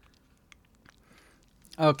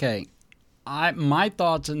 Okay. My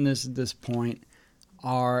thoughts on this at this point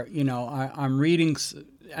are, you know, I'm reading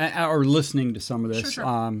or listening to some of this.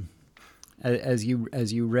 Sure. As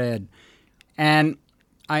you read, and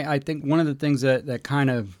I think one of the things that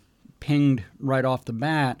kind of pinged right off the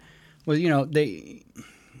bat was, you know, they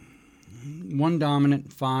one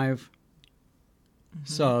dominant, 5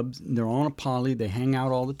 subs, they're on a poly, they hang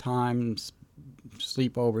out all the time,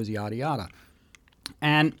 sleepovers, yada yada,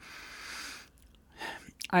 and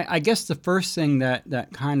I guess the first thing that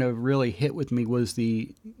kind of really hit with me was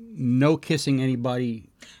the no kissing anybody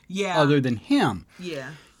other than him. Yeah.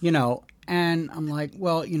 You know. And I'm like,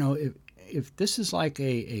 well, you know, if this is like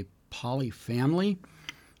a poly family,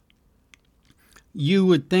 you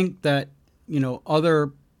would think that, you know,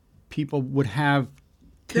 other people would have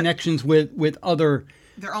connections with other,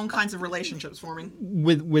 their own kinds of relationships forming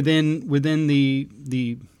within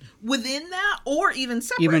the within that, or even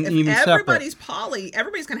separate. Even if everybody's separate. Poly,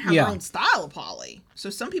 everybody's going to have their own style of poly. So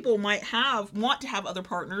some people might want to have other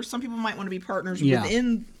partners. Some people might want to be partners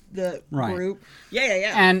within the group.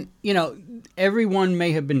 Yeah. And, you know, everyone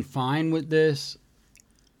may have been fine with this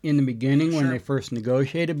in the beginning when Sure. they first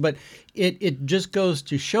negotiated, but it just goes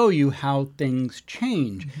to show you how things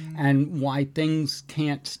change and why things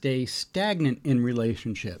can't stay stagnant in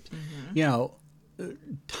relationships. You know,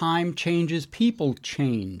 time changes, people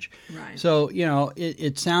change. Right. So, you know,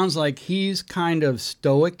 it sounds like he's kind of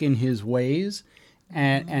stoic in his ways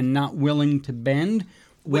and not willing to bend.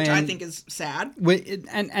 Which I think is sad.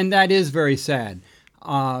 And that is very sad.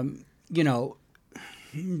 You know,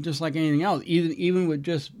 just like anything else, even with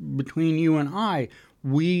just between you and I,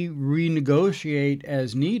 we renegotiate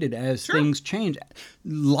as needed as things change.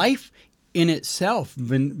 Life in itself,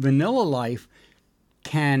 vanilla life,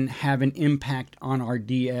 can have an impact on our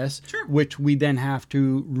DS, which we then have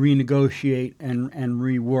to renegotiate and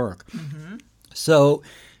rework. So,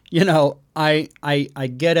 you know, I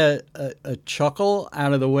get a chuckle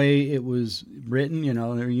out of the way it was written. You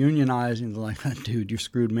know, they're unionizing. They're like, dude, you're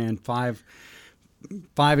screwed, man. Five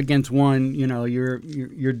against one. You know,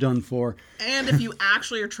 you're done for. And if you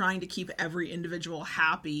actually are trying to keep every individual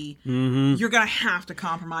happy, you're gonna have to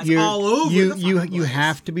compromise all over. You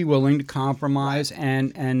have to be willing to compromise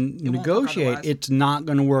and negotiate. It's not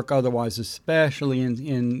going to work otherwise, especially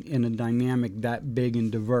in a dynamic that big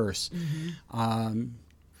and diverse.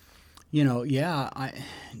 You know,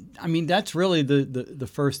 I mean that's really the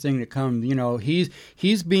first thing that comes. You know,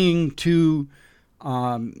 he's being too.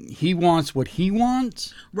 He wants what he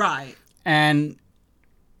wants, right, and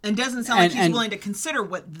doesn't sound like he's willing to consider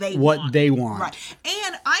what they want. Right,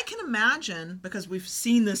 and I can imagine, because we've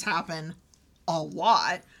seen this happen a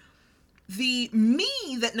lot. The me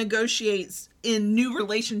that negotiates in new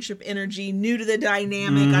relationship energy, new to the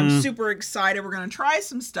dynamic. I'm super excited. We're going to try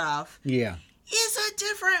some stuff. Yeah. Is a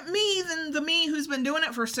different me than the me who's been doing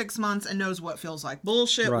it for 6 months and knows what feels like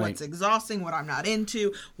bullshit, what's exhausting, what I'm not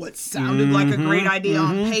into, what sounded like a great idea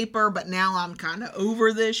on paper, but now I'm kind of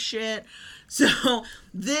over this shit. So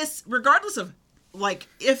this, regardless of, like,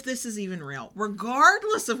 if this is even real,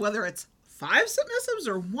 regardless of whether it's 5 submissives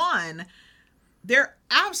or 1, there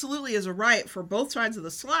absolutely is a right for both sides of the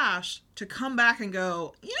slash to come back and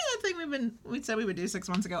go, you know that thing we said we would do 6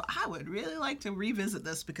 months ago? I would really like to revisit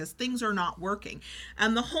this because things are not working.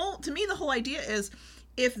 And the whole idea is,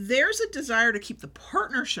 if there's a desire to keep the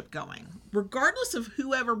partnership going, regardless of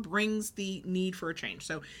whoever brings the need for a change.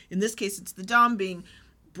 So in this case, it's the Dom being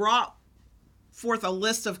brought forth a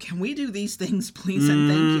list of, can we do these things, please and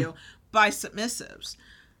thank you, by submissives.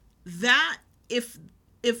 That if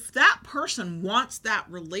that person wants that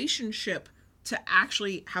relationship to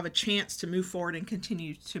actually have a chance to move forward and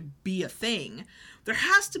continue to be a thing, there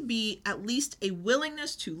has to be at least a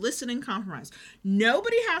willingness to listen and compromise.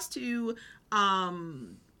 Nobody has to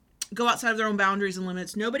go outside of their own boundaries and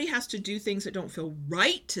limits. Nobody has to do things that don't feel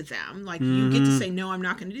right to them. Like, you get to say, no, I'm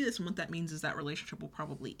not going to do this. And what that means is that relationship will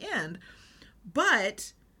probably end.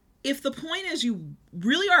 But if the point is you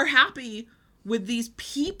really are happy with these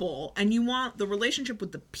people and you want the relationship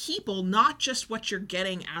with the people, not just what you're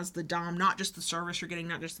getting as the Dom, not just the service you're getting,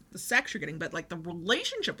 not just the sex you're getting, but like the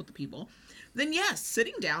relationship with the people, then yes,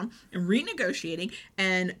 sitting down and renegotiating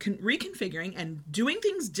and reconfiguring and doing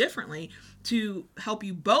things differently to help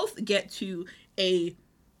you both get to a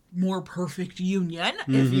more perfect union,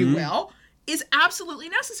 if you will, is absolutely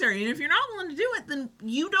necessary. And if you're not willing to do it, then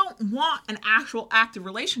you don't want an actual active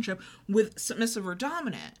relationship with submissive or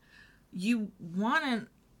dominant. You want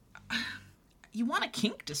a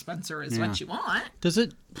kink dispenser is what you want. Does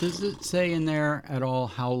it say in there at all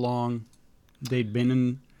how long they'd been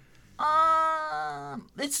in?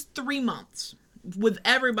 It's 3 months. With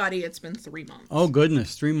everybody, it's been 3 months. Oh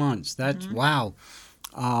goodness, 3 months. That's wow.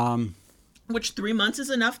 Which 3 months is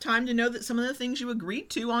enough time to know that some of the things you agreed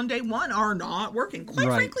to on day 1 are not working. Quite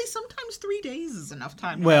frankly, sometimes 3 days is enough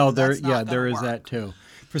time. Well, there is that too.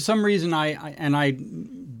 For some reason, I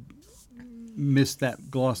missed that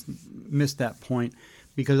point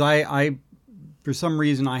because I for some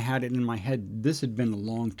reason I had it in my head this had been a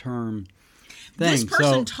long-term thing. This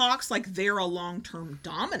person talks like they're a long-term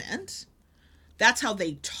dominant. That's how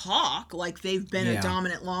they talk, like they've been a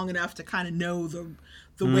dominant long enough to kind of know the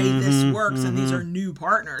way this works, and these are new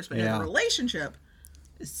partners. But in a relationship,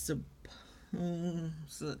 it's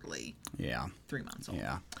supposedly 3 months old.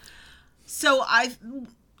 Yeah. So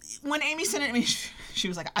when Amy sent it to me, she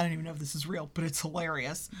was like, I don't even know if this is real, but it's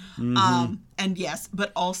hilarious. And yes,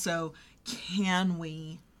 but also, can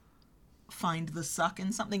we find the suck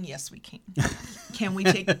in something? Yes, we can. Can we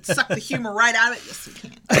suck the humor right out of it? Yes, we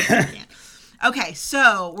can. Yes, we can. Okay,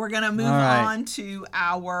 so we're going to move on to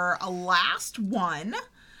our last one.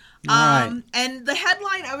 And the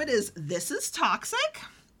headline of it is, This is Toxic.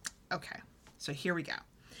 Okay, so here we go.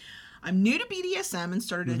 I'm new to BDSM and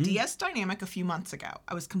started a DS dynamic a few months ago.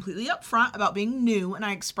 I was completely upfront about being new, and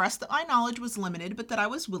I expressed that my knowledge was limited, but that I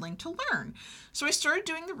was willing to learn. So I started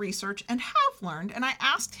doing the research and have learned, and I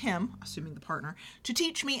asked him, assuming the partner, to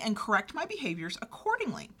teach me and correct my behaviors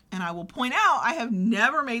accordingly. And I will point out, I have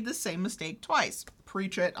never made the same mistake twice.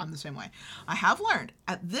 Preach it, I'm the same way. I have learned.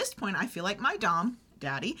 At this point, I feel like my dom,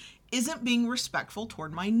 daddy, isn't being respectful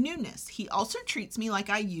toward my newness. He also treats me like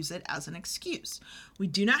I use it as an excuse. We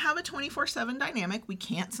do not have a 24/7 dynamic. We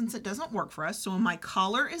can't, since it doesn't work for us. So when my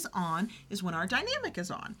collar is on is when our dynamic is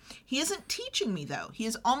on. He isn't teaching me, though. He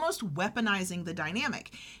is almost weaponizing the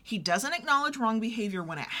dynamic. He doesn't acknowledge wrong behavior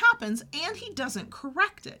when it happens, and he doesn't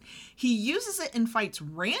correct it. He uses it in fights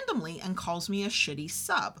randomly and calls me a shitty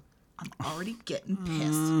sub. I'm already getting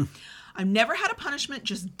pissed. I've never had a punishment,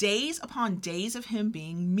 just days upon days of him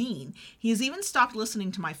being mean. He has even stopped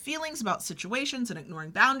listening to my feelings about situations and ignoring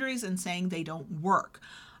boundaries and saying they don't work.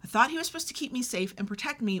 I thought he was supposed to keep me safe and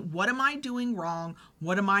protect me. What am I doing wrong?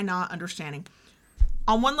 What am I not understanding?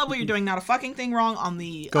 On one level, you're doing not a fucking thing wrong. On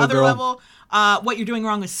the other level, what you're doing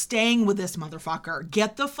wrong is staying with this motherfucker.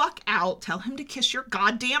 Get the fuck out. Tell him to kiss your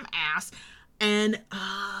goddamn ass. And,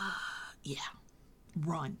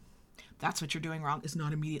 run. That's what you're doing wrong, is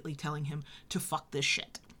not immediately telling him to fuck this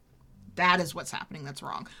shit. That is what's happening that's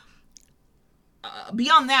wrong.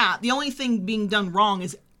 Beyond that, the only thing being done wrong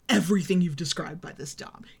is everything you've described by this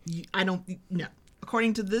dom. No.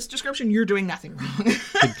 According to this description, you're doing nothing wrong.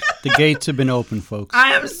 The gates have been open, folks.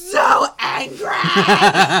 I am so angry!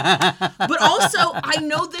 But also, I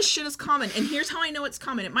know this shit is common, and here's how I know it's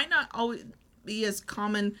common. It might not always be as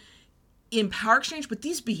common in Power Exchange, but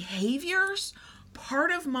these behaviors...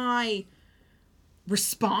 Part of my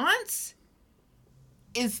response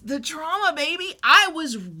is the trauma, baby. I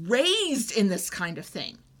was raised in this kind of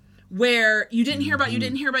thing where you didn't hear about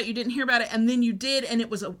it, and then you did, and it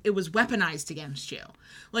was weaponized against you.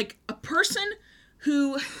 Like, a person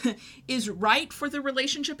who is right for the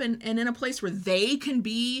relationship and in a place where they can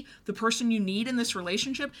be the person you need in this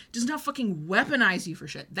relationship does not fucking weaponize you for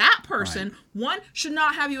shit. That person, one, should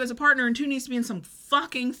not have you as a partner, and two, needs to be in some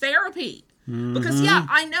fucking therapy. Because,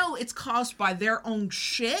 I know it's caused by their own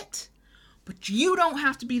shit, but you don't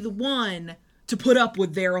have to be the one to put up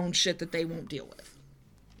with their own shit that they won't deal with.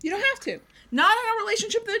 You don't have to. Not in a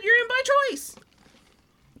relationship that you're in by choice.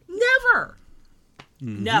 Never.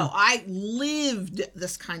 No, I lived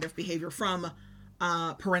this kind of behavior from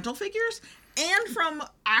parental figures and from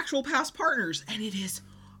actual past partners, and it is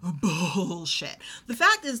bullshit. The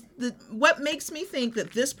fact is that what makes me think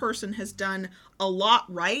that this person has done a lot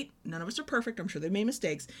right, none of us are perfect, I'm sure they made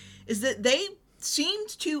mistakes, is that they seem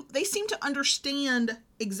to understand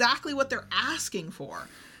exactly what they're asking for.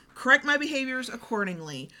 Correct my behaviors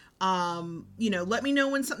accordingly. Let me know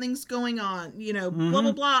when something's going on, blah,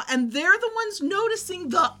 blah, blah. And they're the ones noticing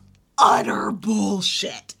the utter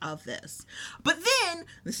bullshit of this. But then,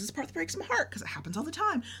 this is the part that breaks my heart, because it happens all the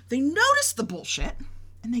time. They notice the bullshit,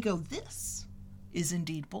 and they go, this is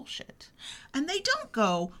indeed bullshit. And they don't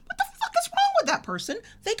go, what the fuck is wrong with that person?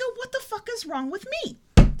 They go, what the fuck is wrong with me?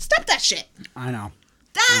 Stop that shit. I know.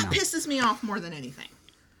 That pisses me off more than anything.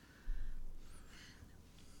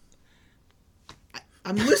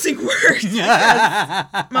 I'm losing words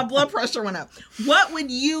because my blood pressure went up. What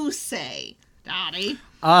would you say, Dottie?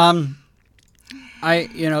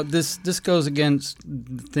 This goes against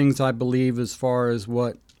things I believe as far as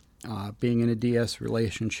what being in a DS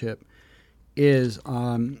relationship is.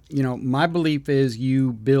 My belief is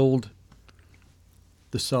you build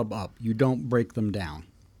the sub up. You don't break them down.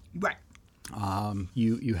 Right.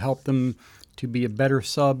 You help them to be a better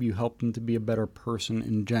sub. You help them to be a better person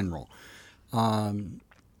in general.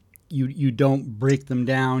 You don't break them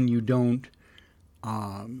down. You don't.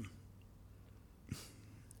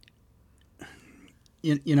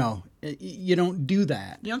 You don't do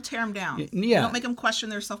that. You don't tear them down. Yeah. You don't make them question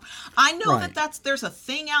themselves. I know there's a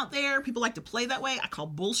thing out there. People like to play that way. I call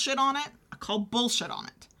bullshit on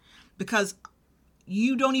it. Because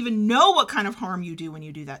you don't even know what kind of harm you do when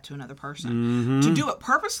you do that to another person. Mm-hmm. To do it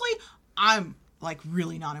purposely, I'm like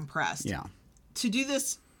really not impressed. Yeah. To do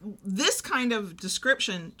this kind of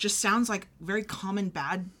description just sounds like very common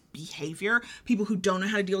bad behavior. People who don't know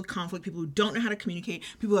how to deal with conflict, people who don't know how to communicate,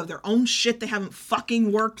 people who have their own shit they haven't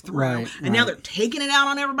fucking worked through, and now they're taking it out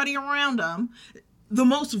on everybody around them. The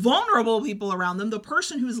most vulnerable people around them, the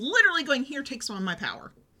person who's literally going, here, take some of my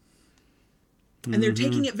power. And they're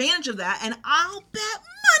taking advantage of that, and I'll bet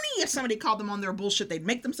money if somebody called them on their bullshit, they'd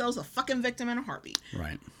make themselves a fucking victim in a heartbeat.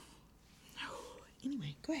 Right.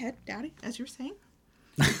 Anyway, go ahead, Daddy, as you're saying.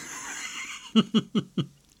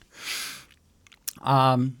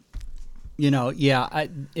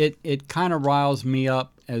 It kind of riles me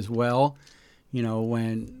up as well,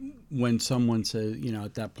 when someone says,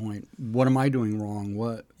 at that point, what am I doing wrong?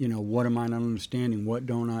 What am I not understanding? What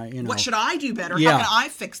don't I, What should I do better? Yeah. How can I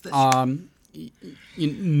fix this?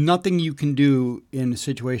 Nothing you can do in a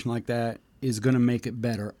situation like that is going to make it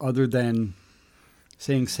better other than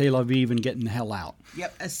saying "c'est la vie" and getting the hell out.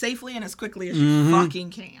 Yep, as safely and as quickly as you fucking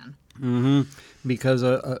can. Mm-hmm. Because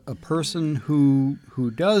a person who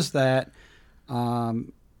does that, not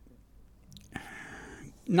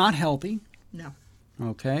healthy. No.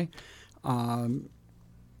 Okay. And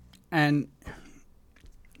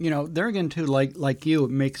there again too, like you,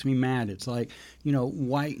 it makes me mad. It's like,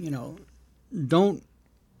 why, don't.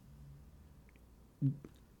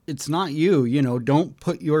 It's not you. Don't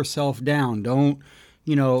put yourself down. Don't.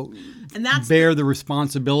 And that's bear the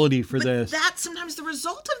responsibility for but this. That's sometimes the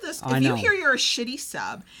result of this. I If you know. hear you're a shitty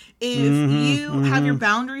sub, if you have your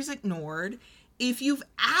boundaries ignored, if you've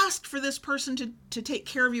asked for this person to take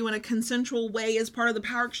care of you in a consensual way as part of the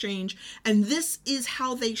power exchange, and this is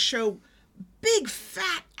how they show big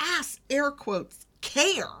fat ass air quotes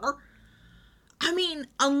care. I mean,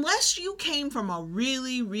 unless you came from a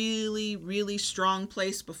really, really, really strong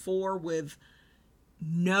place before with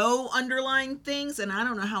no underlying things, and I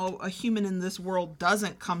don't know how a human in this world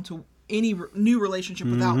doesn't come to any new relationship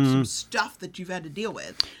without some stuff that you've had to deal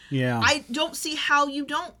with. Yeah. I don't see how you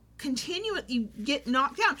don't continue it. You get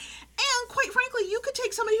knocked down. And quite frankly, you could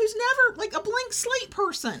take somebody who's never like a blank slate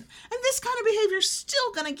person, and this kind of behavior is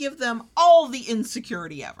still going to give them all the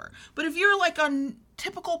insecurity ever. But if you're like a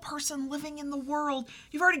typical person living in the world,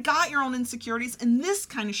 you've already got your own insecurities, and this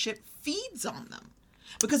kind of shit feeds on them.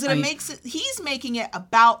 Because he's making it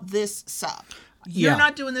about this sub. You're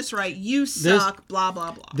not doing this right. You suck, blah,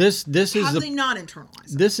 blah, blah. This How is do they not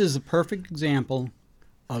internalize it? This is a perfect example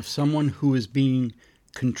of someone who is being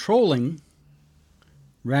controlling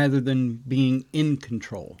rather than being in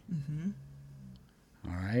control.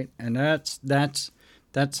 All right? And that's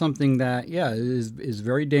something that, is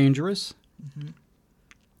very dangerous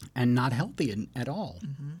and not healthy at all.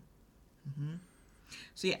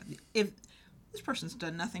 So, if this person's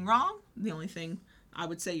done nothing wrong, the only thing I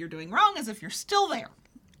would say you're doing wrong is if you're still there.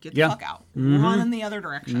 Get the fuck out. Run in the other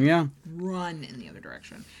direction. Yeah. Run in the other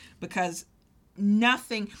direction. Because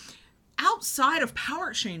nothing outside of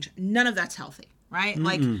power exchange, none of that's healthy, right?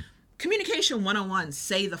 Like communication 101,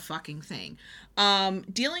 say the fucking thing.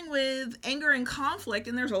 Dealing with anger and conflict,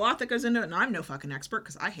 and there's a lot that goes into it, and I'm no fucking expert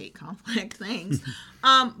because I hate conflict things.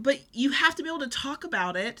 But you have to be able to talk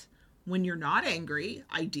about it when you're not angry,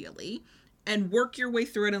 ideally, and work your way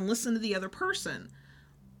through it and listen to the other person.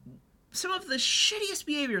 Some of the shittiest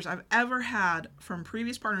behaviors I've ever had from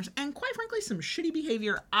previous partners, and quite frankly, some shitty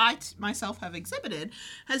behavior I myself have exhibited,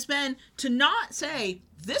 has been to not say,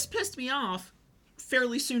 this pissed me off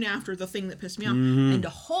fairly soon after the thing that pissed me off, and to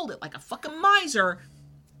hold it like a fucking miser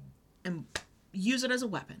and use it as a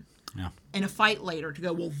weapon. Yeah. In a fight later to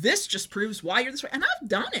go, well, this just proves why you're this way. And I've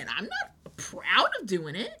done it. I'm not proud of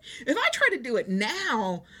doing it. If I try to do it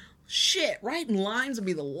now, shit, writing lines would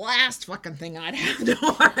be the last fucking thing I'd have to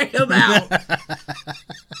worry about.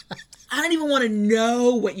 I don't even want to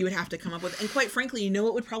know what you would have to come up with. And quite frankly, you know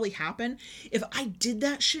what would probably happen? If I did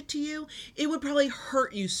that shit to you, it would probably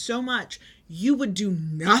hurt you so much, you would do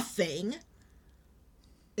nothing,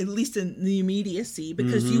 at least in the immediacy,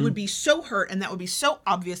 because you would be so hurt and that would be so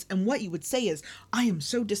obvious. And what you would say is, I am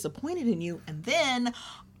so disappointed in you. And then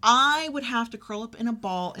I would have to curl up in a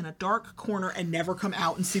ball in a dark corner and never come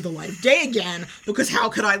out and see the light of day again, because how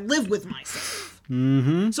could I live with myself?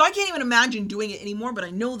 So I can't even imagine doing it anymore, but I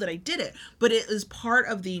know that I did it. But it is part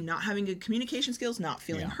of the not having good communication skills, not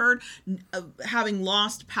feeling heard, having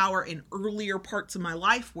lost power in earlier parts of my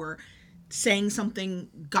life where saying something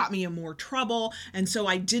got me in more trouble. And so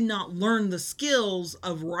I did not learn the skills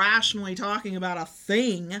of rationally talking about a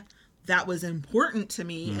thing that was important to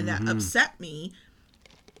me and that upset me.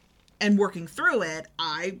 And working through it,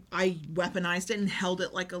 I weaponized it and held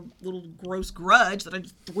it like a little gross grudge that I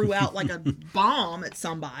just threw out like a bomb at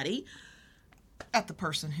somebody, at the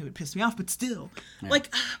person who had pissed me off. But still,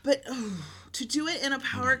 to do it in a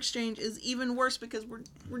power exchange is even worse, because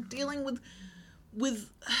we're dealing with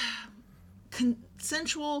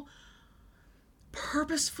consensual,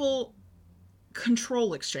 purposeful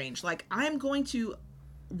control exchange. Like, I'm going to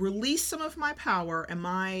release some of my power and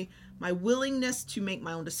my willingness to make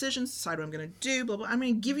my own decisions, decide what I'm going to do, blah, blah. I'm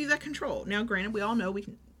going to give you that control. Now, granted, we all know we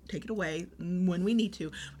can take it away when we need to,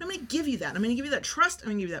 but I'm going to give you that. I'm going to give you that trust. I'm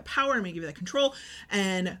going to give you that power. I'm going to give you that control.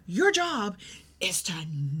 And your job is to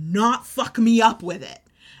not fuck me up with it.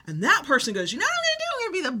 And that person goes, you know what I'm going to do? I'm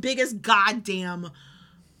going to be the biggest goddamn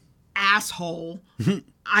asshole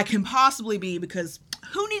I can possibly be, because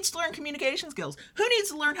who needs to learn communication skills? Who needs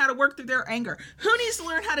to learn how to work through their anger? Who needs to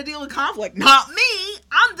learn how to deal with conflict? Not me.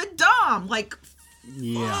 I'm the dom. Like,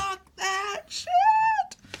 fuck that shit.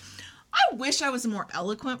 I wish I was a more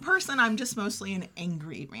eloquent person. I'm just mostly an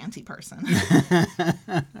angry, ranty person.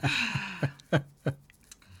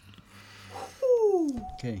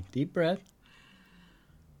 Okay, deep breath.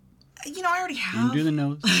 You know, I already have. And do the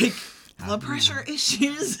nose. Like, blood pressure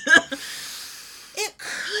issues. It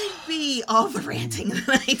could be all the ranting that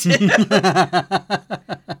I do.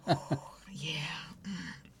 Yeah.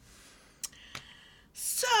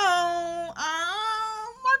 So,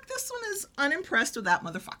 Mark, this one is unimpressed with that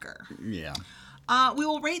motherfucker. Yeah. We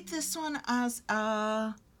will rate this one as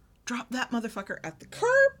drop that motherfucker at the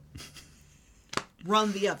curb.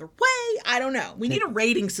 Run the other way. I don't know. We need a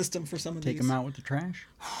rating system for some of these. Take them out with the trash.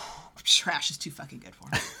 Trash is too fucking good for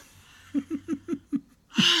it.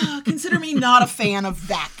 Consider me not a fan of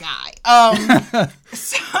that guy.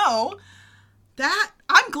 So that,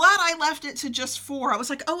 I'm glad I left it to just 4. I was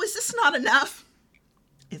like, oh, is this not enough?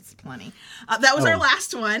 It's plenty. That was our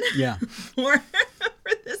last one. Yeah. for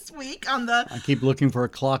this week on the... I keep looking for a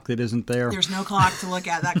clock that isn't there. There's no clock to look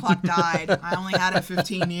at. That clock died. I only had it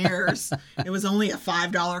 15 years. It was only a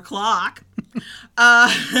 $5 clock.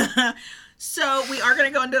 So we are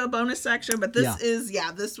going to go into a bonus section, but this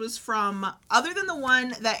this was from, other than the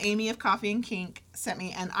one that Amy of Coffee and Kink sent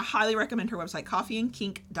me, and I highly recommend her website,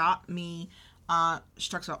 coffeeandkink.me. She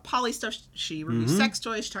talks about poly stuff. She reviews sex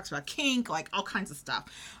toys. She talks about kink, like all kinds of stuff.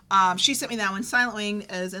 She sent me that one. Silent Wing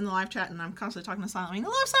is in the live chat, and I'm constantly talking to Silent Wing. I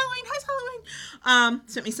love Silent Wing. Hi, Silent Wing.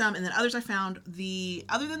 Sent me some, and then others I found.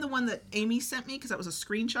 Other than the one that Amy sent me, because that was a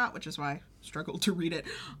screenshot, which is why I struggled to read it.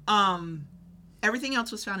 Everything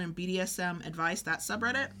else was found in BDSM Advice, that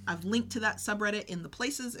subreddit. I've linked to that subreddit in the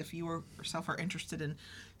places if you yourself are interested in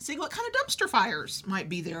seeing what kind of dumpster fires might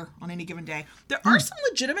be there on any given day. There are some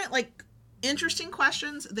legitimate, like, interesting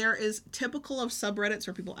questions. There is typical of subreddits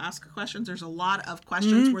where people ask questions. There's a lot of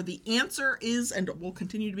questions where the answer is, and will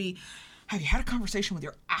continue to be, have you had a conversation with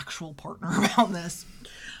your actual partner about this?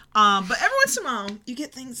 But every once in a while, you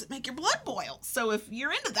get things that make your blood boil. So if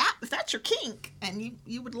you're into that, if that's your kink, and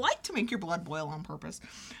you would like to make your blood boil on purpose,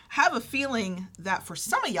 have a feeling that for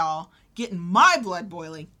some of y'all, getting my blood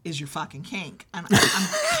boiling is your fucking kink. And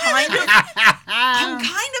I'm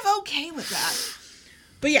kind of okay with that.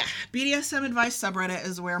 But yeah, BDSM Advice subreddit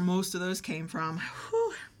is where most of those came from.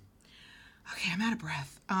 Whew. Okay, I'm out of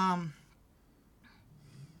breath.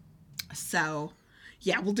 So,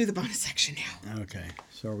 yeah, we'll do the bonus section now. Okay,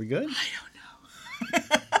 so are we good? I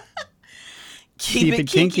don't know. Keep it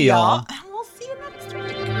kinky, y'all. And we'll see you next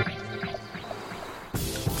week.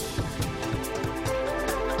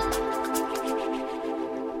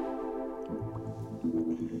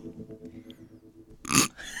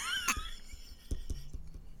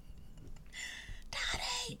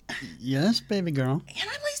 Yes, baby girl. Can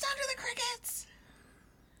I please talk to the crickets?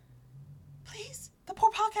 Please? The poor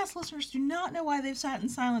podcast listeners do not know why they've sat in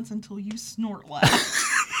silence until you snort loud.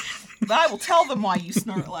 But I will tell them why you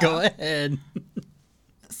snort loud. Go ahead.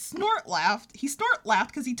 Snort laughed. He snort laughed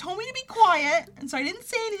because he told me to be quiet, and so I didn't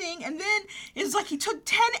say anything, and then it was like he took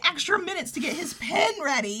 10 extra minutes to get his pen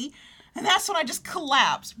ready, and that's when I just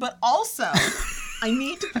collapsed. But also... I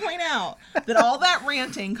need to point out that all that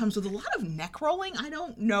ranting comes with a lot of neck rolling. I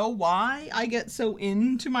don't know why I get so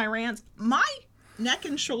into my rants. My neck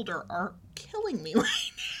and shoulder are killing me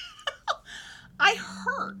right now. I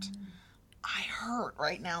hurt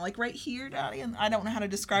right now. Like right here, Daddy. And I don't know how to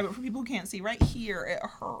describe it for people who can't see. Right here, it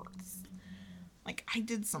hurts. Like I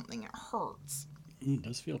did something. It hurts. It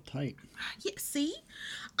does feel tight. Yeah, see?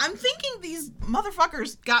 I'm thinking these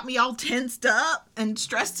motherfuckers got me all tensed up and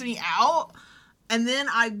stressed me out. And then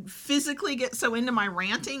I physically get so into my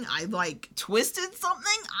ranting, I, like, twisted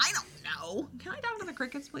something? I don't know. Can I talk to the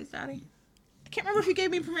crickets, please, Daddy? I can't remember if you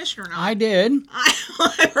gave me permission or not. I did.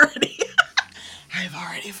 I've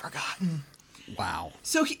already forgotten. Wow.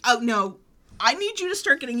 So, no. I need you to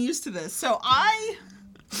start getting used to this. So, I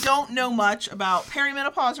don't know much about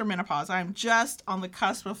perimenopause or menopause. I'm just on the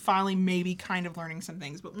cusp of finally maybe kind of learning some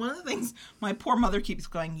things. But one of the things my poor mother keeps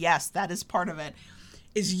going, yes, that is part of it,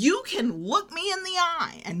 is you can look me in the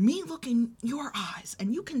eye and me look in your eyes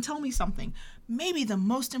and you can tell me something, maybe the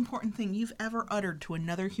most important thing you've ever uttered to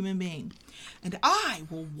another human being. And I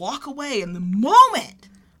will walk away, and the moment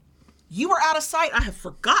you are out of sight, I have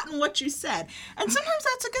forgotten what you said. And sometimes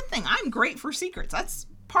that's a good thing. I'm great for secrets. That's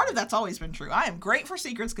always been true. I am great for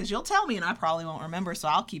secrets because you'll tell me and I probably won't remember, so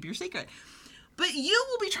I'll keep your secret. But you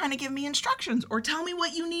will be trying to give me instructions or tell me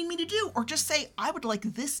what you need me to do or just say, I would like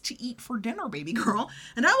this to eat for dinner, baby girl.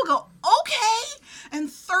 And I will go, okay. And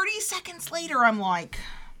 30 seconds later, I'm like,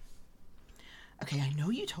 okay, I know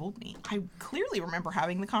you told me. I clearly remember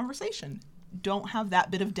having the conversation. Don't have that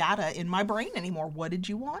bit of data in my brain anymore. What did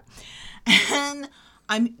you want? And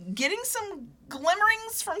I'm getting some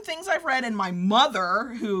glimmerings from things I've read, and my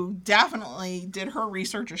mother, who definitely did her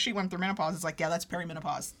research as she went through menopause, is like, yeah, that's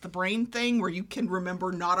perimenopause. The brain thing where you can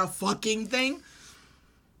remember not a fucking thing.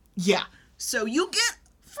 Yeah. So you get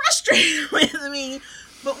frustrated with me,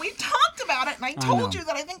 but we talked about it, and I told you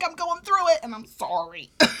that I think I'm going through it, and I'm sorry.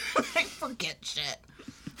 I forget shit.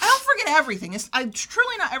 I don't forget everything. It's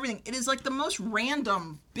truly not everything. It is like the most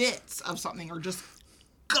random bits of something are just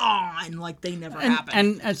gone, like they never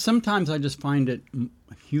happened. And sometimes I just find it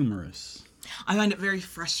humorous. I find it very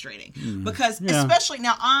frustrating because especially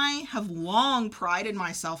now, I have long prided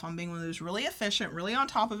myself on being one of those really efficient, really on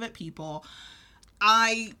top of it people.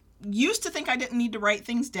 I used to think I didn't need to write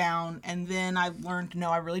things down, and then I learned,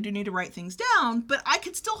 no, I really do need to write things down, but I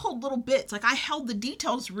could still hold little bits. Like, I held the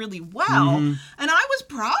details really well, and I was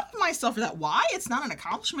proud of myself for that. Why? It's not an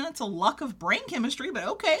accomplishment. It's a luck of brain chemistry, but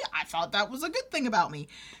okay, I thought that was a good thing about me.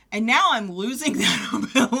 And now I'm losing that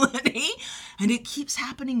ability, and it keeps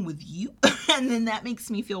happening with you, and then that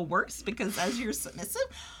makes me feel worse, because as you're submissive,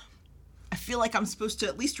 I feel like I'm supposed to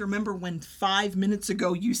at least remember when 5 minutes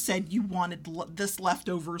ago you said you wanted this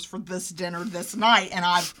leftovers for this dinner this night, and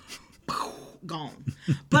I've gone.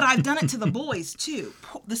 But I've done it to the boys too.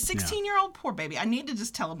 The 16-year-old, poor baby. I need to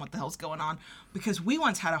just tell him what the hell's going on, because we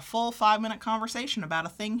once had a full 5-minute conversation about a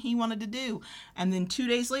thing he wanted to do, and then 2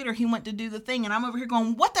 days later he went to do the thing, and I'm over here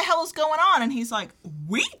going, what the hell is going on? And he's like,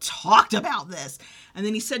 we talked about this. And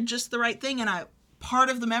then he said just the right thing, and part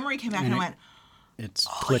of the memory came back, and I went, it's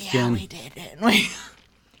clicked in. We did, didn't we?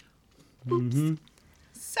 Oops.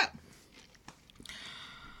 So.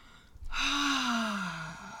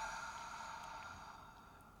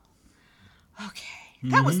 Okay.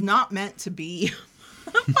 That was not meant to be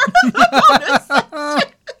part of the bonus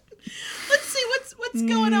section. Let's see what's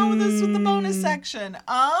going on with this with the bonus section.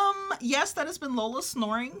 Yes, that has been Lola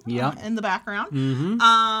snoring in the background.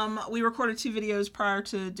 We recorded 2 videos prior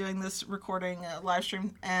to doing this recording live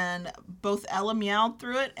stream, and both Ella meowed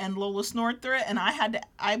through it and Lola snored through it, and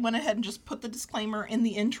I went ahead and just put the disclaimer in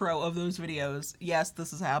the intro of those videos. Yes,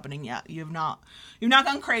 this is happening. Yeah, you've not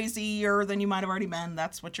gone crazier than you might have already been.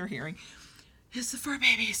 That's what you're hearing. It's the fur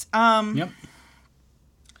babies.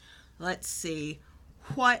 Let's see.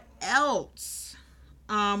 What else?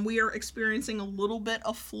 We are experiencing a little bit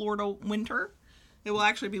of Florida winter. It will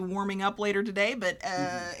actually be warming up later today, but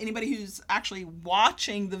anybody who's actually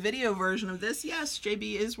watching the video version of this, yes,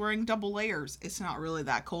 JB is wearing double layers. It's not really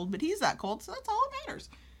that cold, but he's that cold, so that's all that matters.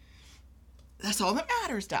 That's all that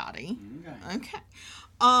matters, Dottie. Okay.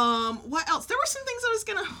 What else? There were some things I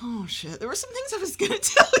was gonna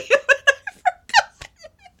tell you.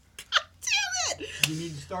 You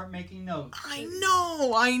need to start making notes.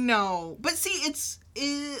 I know. But see,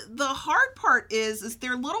 the hard part is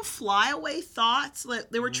they're little flyaway thoughts.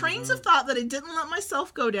 There were trains of thought that I didn't let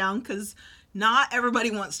myself go down, because not everybody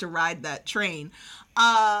wants to ride that train.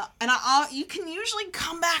 And you can usually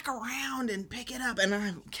come back around and pick it up, and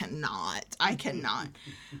I cannot.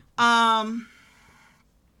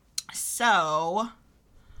 So,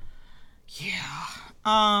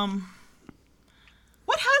 yeah.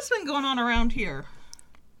 What has been going on around here?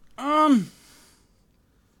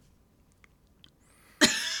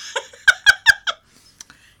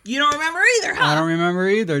 You don't remember either, huh? I don't remember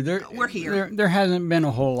either. We're here. There hasn't been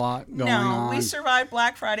a whole lot going on. No, we survived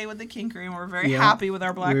Black Friday with the Kinkery, and we're very happy with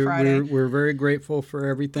our Black Friday. We're very grateful for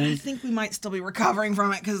everything. I think we might still be recovering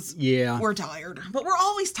from it, because we're tired. But we're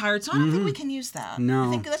always tired, so I don't think we can use that. No.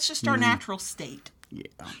 I think that's just our natural state. Yeah.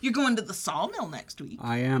 You're going to the sawmill next week.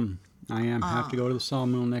 I am. Have to go to the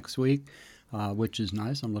sawmill next week, which is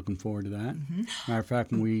nice. I'm looking forward to that. Matter of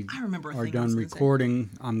fact, when we are done recording,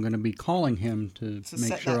 I'm going to be calling him to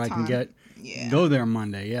make sure I can go there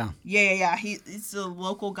Monday. Yeah. He's the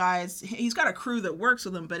local guys. He's got a crew that works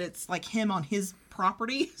with him, but it's like him on his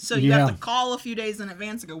property. So you have to call a few days in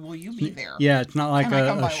advance and go, will you be there? Yeah, it's not like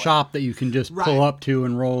a shop that you can just pull up to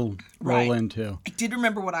and roll into. I did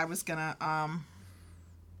remember what I was gonna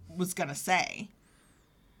say.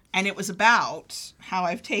 And it was about how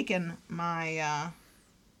I've taken my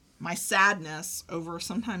my sadness over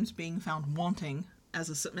sometimes being found wanting as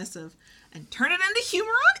a submissive and turn it into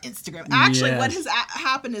humor on Instagram. Actually, what has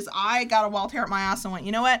happened is I got a wild hair at my ass and went,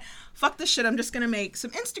 you know what? Fuck this shit. I'm just going to make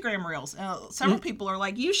some Instagram reels. Several people are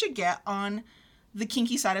like, you should get on the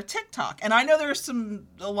kinky side of TikTok. And I know there's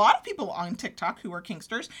a lot of people on TikTok who are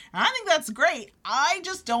kinksters, and I think that's great. I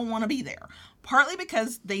just don't want to be there. Partly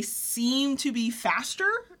because they seem to be faster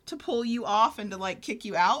to pull you off and to like kick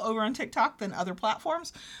you out over on TikTok than other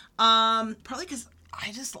platforms. Partly because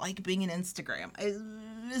I just like being in Instagram.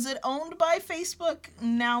 Is it owned by Facebook,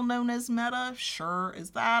 now known as Meta? Sure.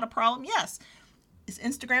 Is that a problem? Yes. Is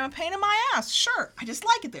Instagram a pain in my ass? Sure. I just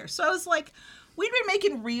like it there. So I was like, we'd been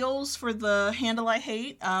making reels for the handle I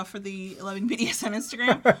hate, for the Loving BDSM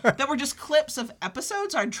Instagram, that were just clips of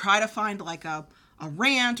episodes. I'd try to find like a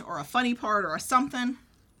rant or a funny part or a something.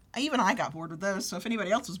 Even I got bored with those, so if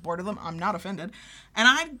anybody else was bored of them, I'm not offended. And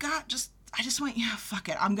I just went, yeah, fuck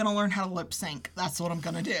it. I'm going to learn how to lip sync. That's what I'm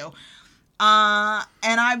going to do. And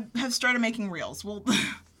I have started making reels. Well,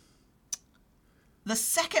 the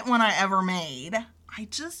second one I ever made, I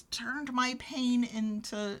just turned my pain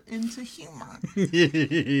into humor.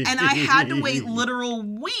 And I had to wait literal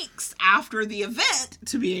weeks after the event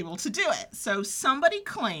to be able to do it. So somebody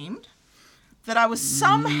claimed that I was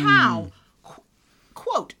somehow,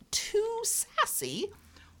 quote, too sassy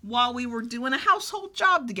while we were doing a household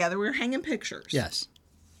job together. We were hanging pictures. Yes.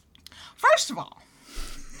 First of all,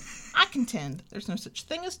 I contend there's no such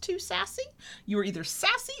thing as too sassy. You were either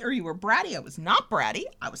sassy or you were bratty. I was not bratty.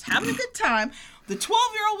 I was having a good time. The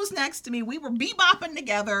 12-year-old was next to me. We were bebopping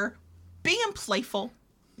together, being playful.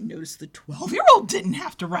 Notice the 12-year-old didn't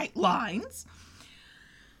have to write lines.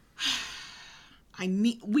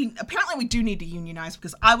 Apparently we do need to unionize,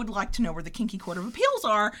 because I would like to know where the Kinky Court of Appeals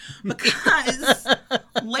are, because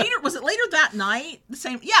was it later that night?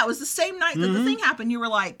 It was the same night that the thing happened. You were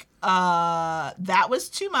like, that was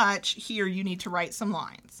too much. Here, you need to write some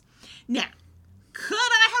lines. Now, could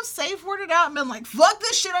I have safe worded out and been like, fuck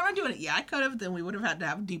this shit, I'm not doing it? Yeah, I could have. Then we would have had to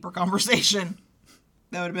have a deeper conversation.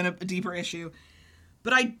 That would have been a deeper issue.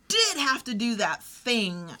 But I did have to do that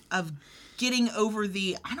thing of getting over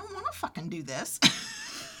I don't want to fucking do this.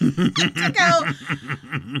 To go,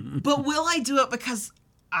 but will I do it because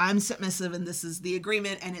I'm submissive and this is the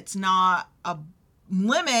agreement and it's not a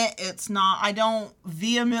limit? I don't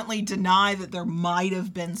vehemently deny that there might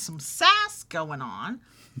have been some sass going on.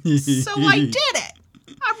 So I did it.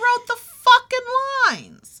 I wrote the fucking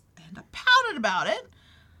lines and I pouted about it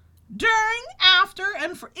during, after,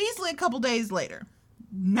 and for easily a couple days later.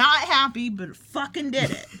 Not happy, but fucking did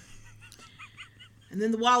it. And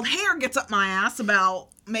then the wild hair gets up my ass about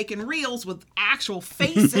making reels with actual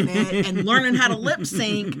face in it and learning how to lip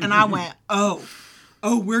sync. And I went, oh,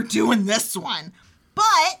 we're doing this one. But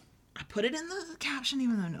I put it in the caption,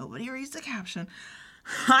 even though nobody reads the caption.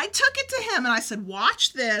 I took it to him and I said,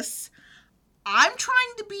 watch this. I'm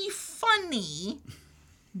trying to be funny.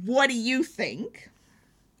 What do you think?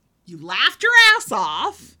 You laughed your ass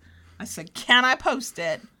off. I said, can I post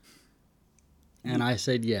it? And I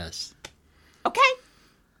said yes. Okay.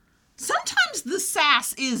 Sometimes the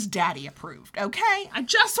sass is daddy approved, okay? I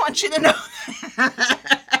just want you to know that.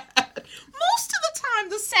 Most of the time,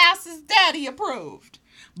 the sass is daddy approved.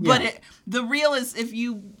 But Yeah. The reel is, if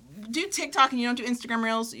you do TikTok and you don't do Instagram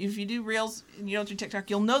reels, if you do reels and you don't do TikTok,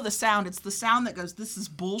 you'll know the sound. It's the sound that goes, this is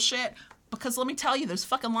bullshit. Because let me tell you, those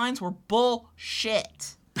fucking lines were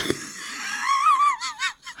bullshit.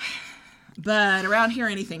 But around here,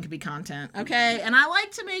 anything could be content, okay? And I like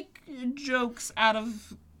to make jokes out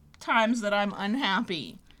of times that I'm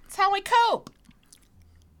unhappy. It's how I cope.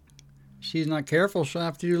 She's not careful. She'll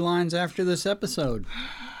have to do lines after this episode.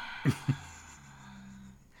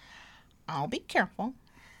 I'll be careful.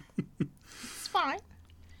 It's fine.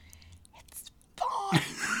 It's fine.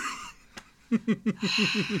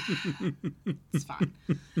 It's fine.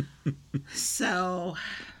 So,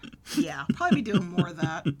 yeah, I'll probably be doing more of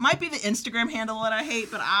that. Might be the Instagram handle that I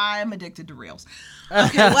hate, but I'm addicted to reels.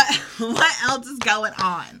 Okay, what else is going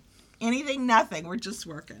on? Anything? Nothing. We're just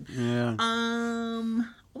working. Yeah.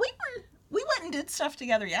 We went and did stuff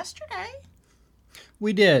together yesterday.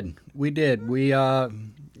 We did. We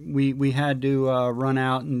had to run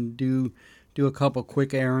out and do a couple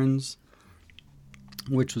quick errands,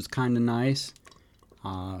 which was kind of nice.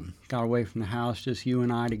 Got away from the house, just you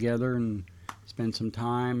and I together, and spent some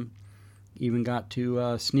time. Even got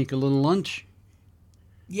to sneak a little lunch.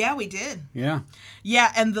 Yeah, we did. Yeah.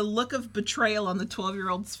 Yeah, and the look of betrayal on the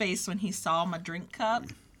 12-year-old's face when he saw my drink cup.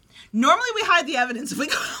 Normally we hide the evidence. If we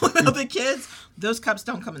go out with other kids, those cups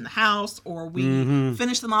don't come in the house, or we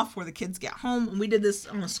finish them off before the kids get home. And we did this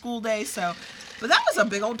on a school day, but that was a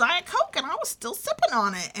big old Diet Coke, and I was still sipping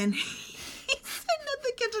on it. And he's sitting at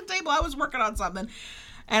the kitchen table. I was working on something,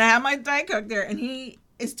 and I had my Diet Coke there, and he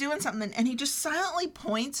is doing something, and he just silently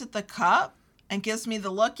points at the cup and gives me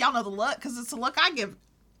the look. Y'all know the look, because it's the look I give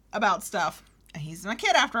about stuff. He's my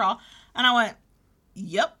kid after all. And I went,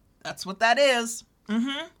 yep, that's what that is.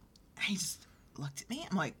 Mm-hmm. He just looked at me.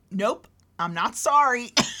 I'm like, nope, I'm not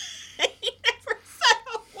sorry. He never said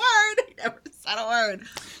a word.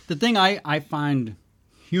 The thing I find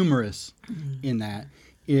humorous in that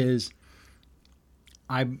is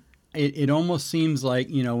it almost seems like,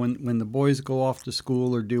 when the boys go off to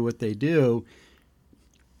school or do what they do,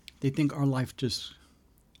 they think our life just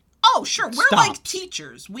Oh, sure. We're stops. like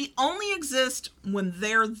teachers. We only exist when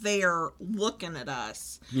they're there looking at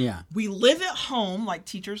us. Yeah. We live at home like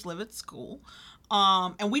teachers live at school.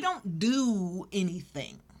 And we don't do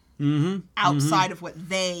anything outside of what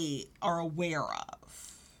they are aware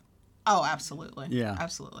of. Oh, absolutely. Yeah.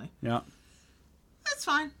 Absolutely. Yeah. That's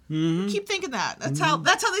fine. Keep thinking that. That's how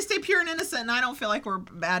they stay pure and innocent, and I don't feel like we're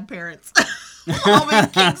bad parents. All being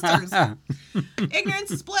kinksters.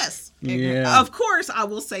 Ignorance is bliss. Yeah. Of course, I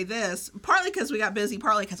will say this, partly because we got busy,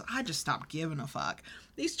 partly because I just stopped giving a fuck.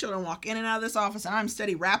 These children walk in and out of this office, and I'm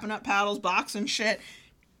steady wrapping up paddles, boxing shit.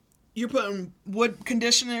 You're putting wood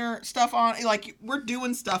conditioner stuff on. Like, we're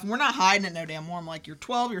doing stuff, and we're not hiding it no damn more. I'm like, you're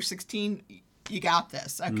 12, you're 16, you got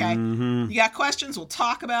this, okay? You got questions, we'll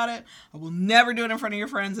talk about it. I will never do it in front of your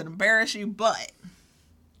friends and embarrass you, but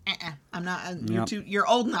I'm not, you're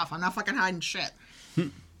old enough. I'm not fucking hiding shit.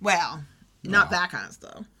 Well, not that kind of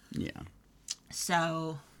stuff. Yeah.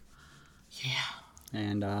 So, yeah.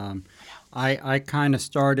 And I kind of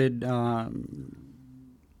started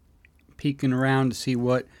peeking around to see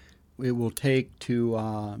what it will take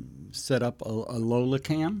to set up a Lola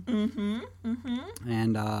cam.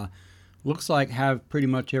 And looks like have pretty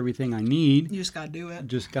much everything I need. You just got to do it.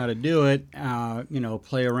 Just got to do it.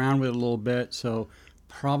 Play around with it a little bit. So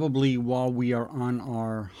probably while we are on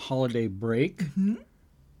our holiday break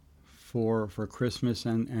for Christmas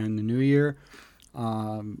and the New Year,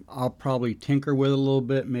 I'll probably tinker with it a little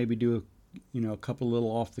bit. Maybe do a couple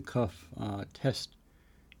little off the cuff test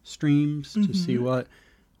streams to see what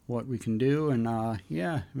we can do, and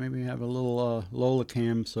maybe have a little Lola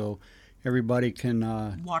cam so everybody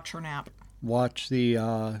can watch her nap. Watch the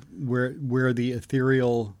where the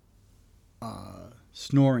ethereal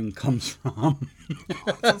snoring comes from.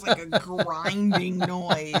 It sounds like a grinding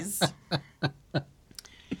noise.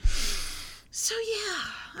 So yeah,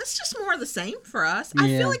 that's just more of the same for us. I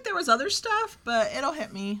feel like there was other stuff, but it'll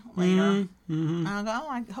hit me later. I'll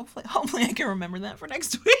go. Hopefully I can remember that for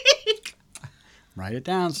next week. Write it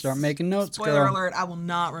down. Start making notes. Spoiler alert: I will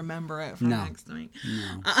not remember it for next week.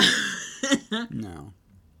 No. No.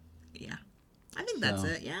 Yeah, I think that's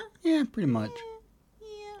it. Yeah. Yeah, pretty much.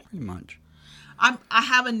 Yeah. Pretty much. I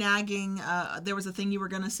have a nagging. There was a thing you were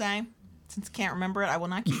gonna say. Since I can't remember it, I will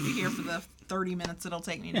not keep you here for the 30 minutes it'll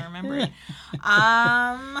take me to remember it.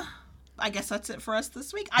 I guess that's it for us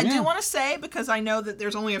this week. I do want to say, because I know that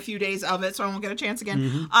there's only a few days of it, so I won't get a chance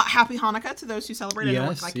again. Happy Hanukkah to those who celebrate. I know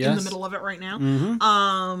we're in the middle of it right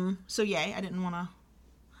now. So yay, I didn't want to.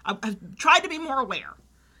 I've tried to be more aware.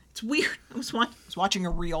 It's weird. I was watching a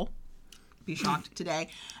reel. Be shocked today,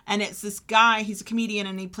 and it's this guy. He's a comedian,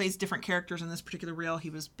 and he plays different characters in this particular reel. He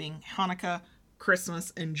was being Hanukkah,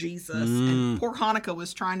 Christmas, and Jesus, and poor Hanukkah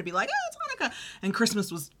was trying to be like, oh, it's Hanukkah, and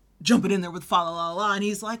Christmas was jumping in there with fa la la la, and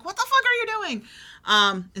he's like, what the fuck are you doing?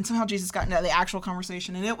 And somehow Jesus got into the actual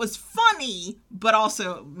conversation, and it was funny, but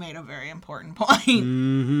also made a very important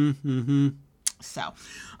point. So,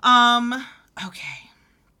 okay,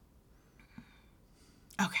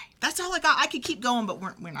 that's all I got. I could keep going, but we're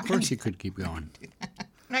not going to. Of course you could keep going. I'm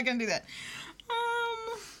not going to do that.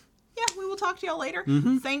 Yeah, we will talk to y'all later.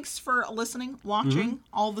 Thanks for listening, watching,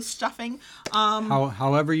 all the stuffing.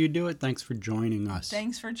 However you do it, thanks for joining us.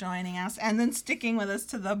 Thanks for joining us, and then sticking with us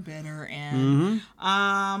to the bitter end.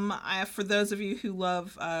 For those of you who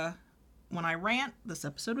love when I rant, this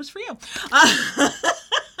episode was for you.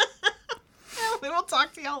 We will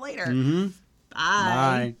talk to y'all later. Bye.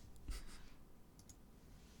 Bye.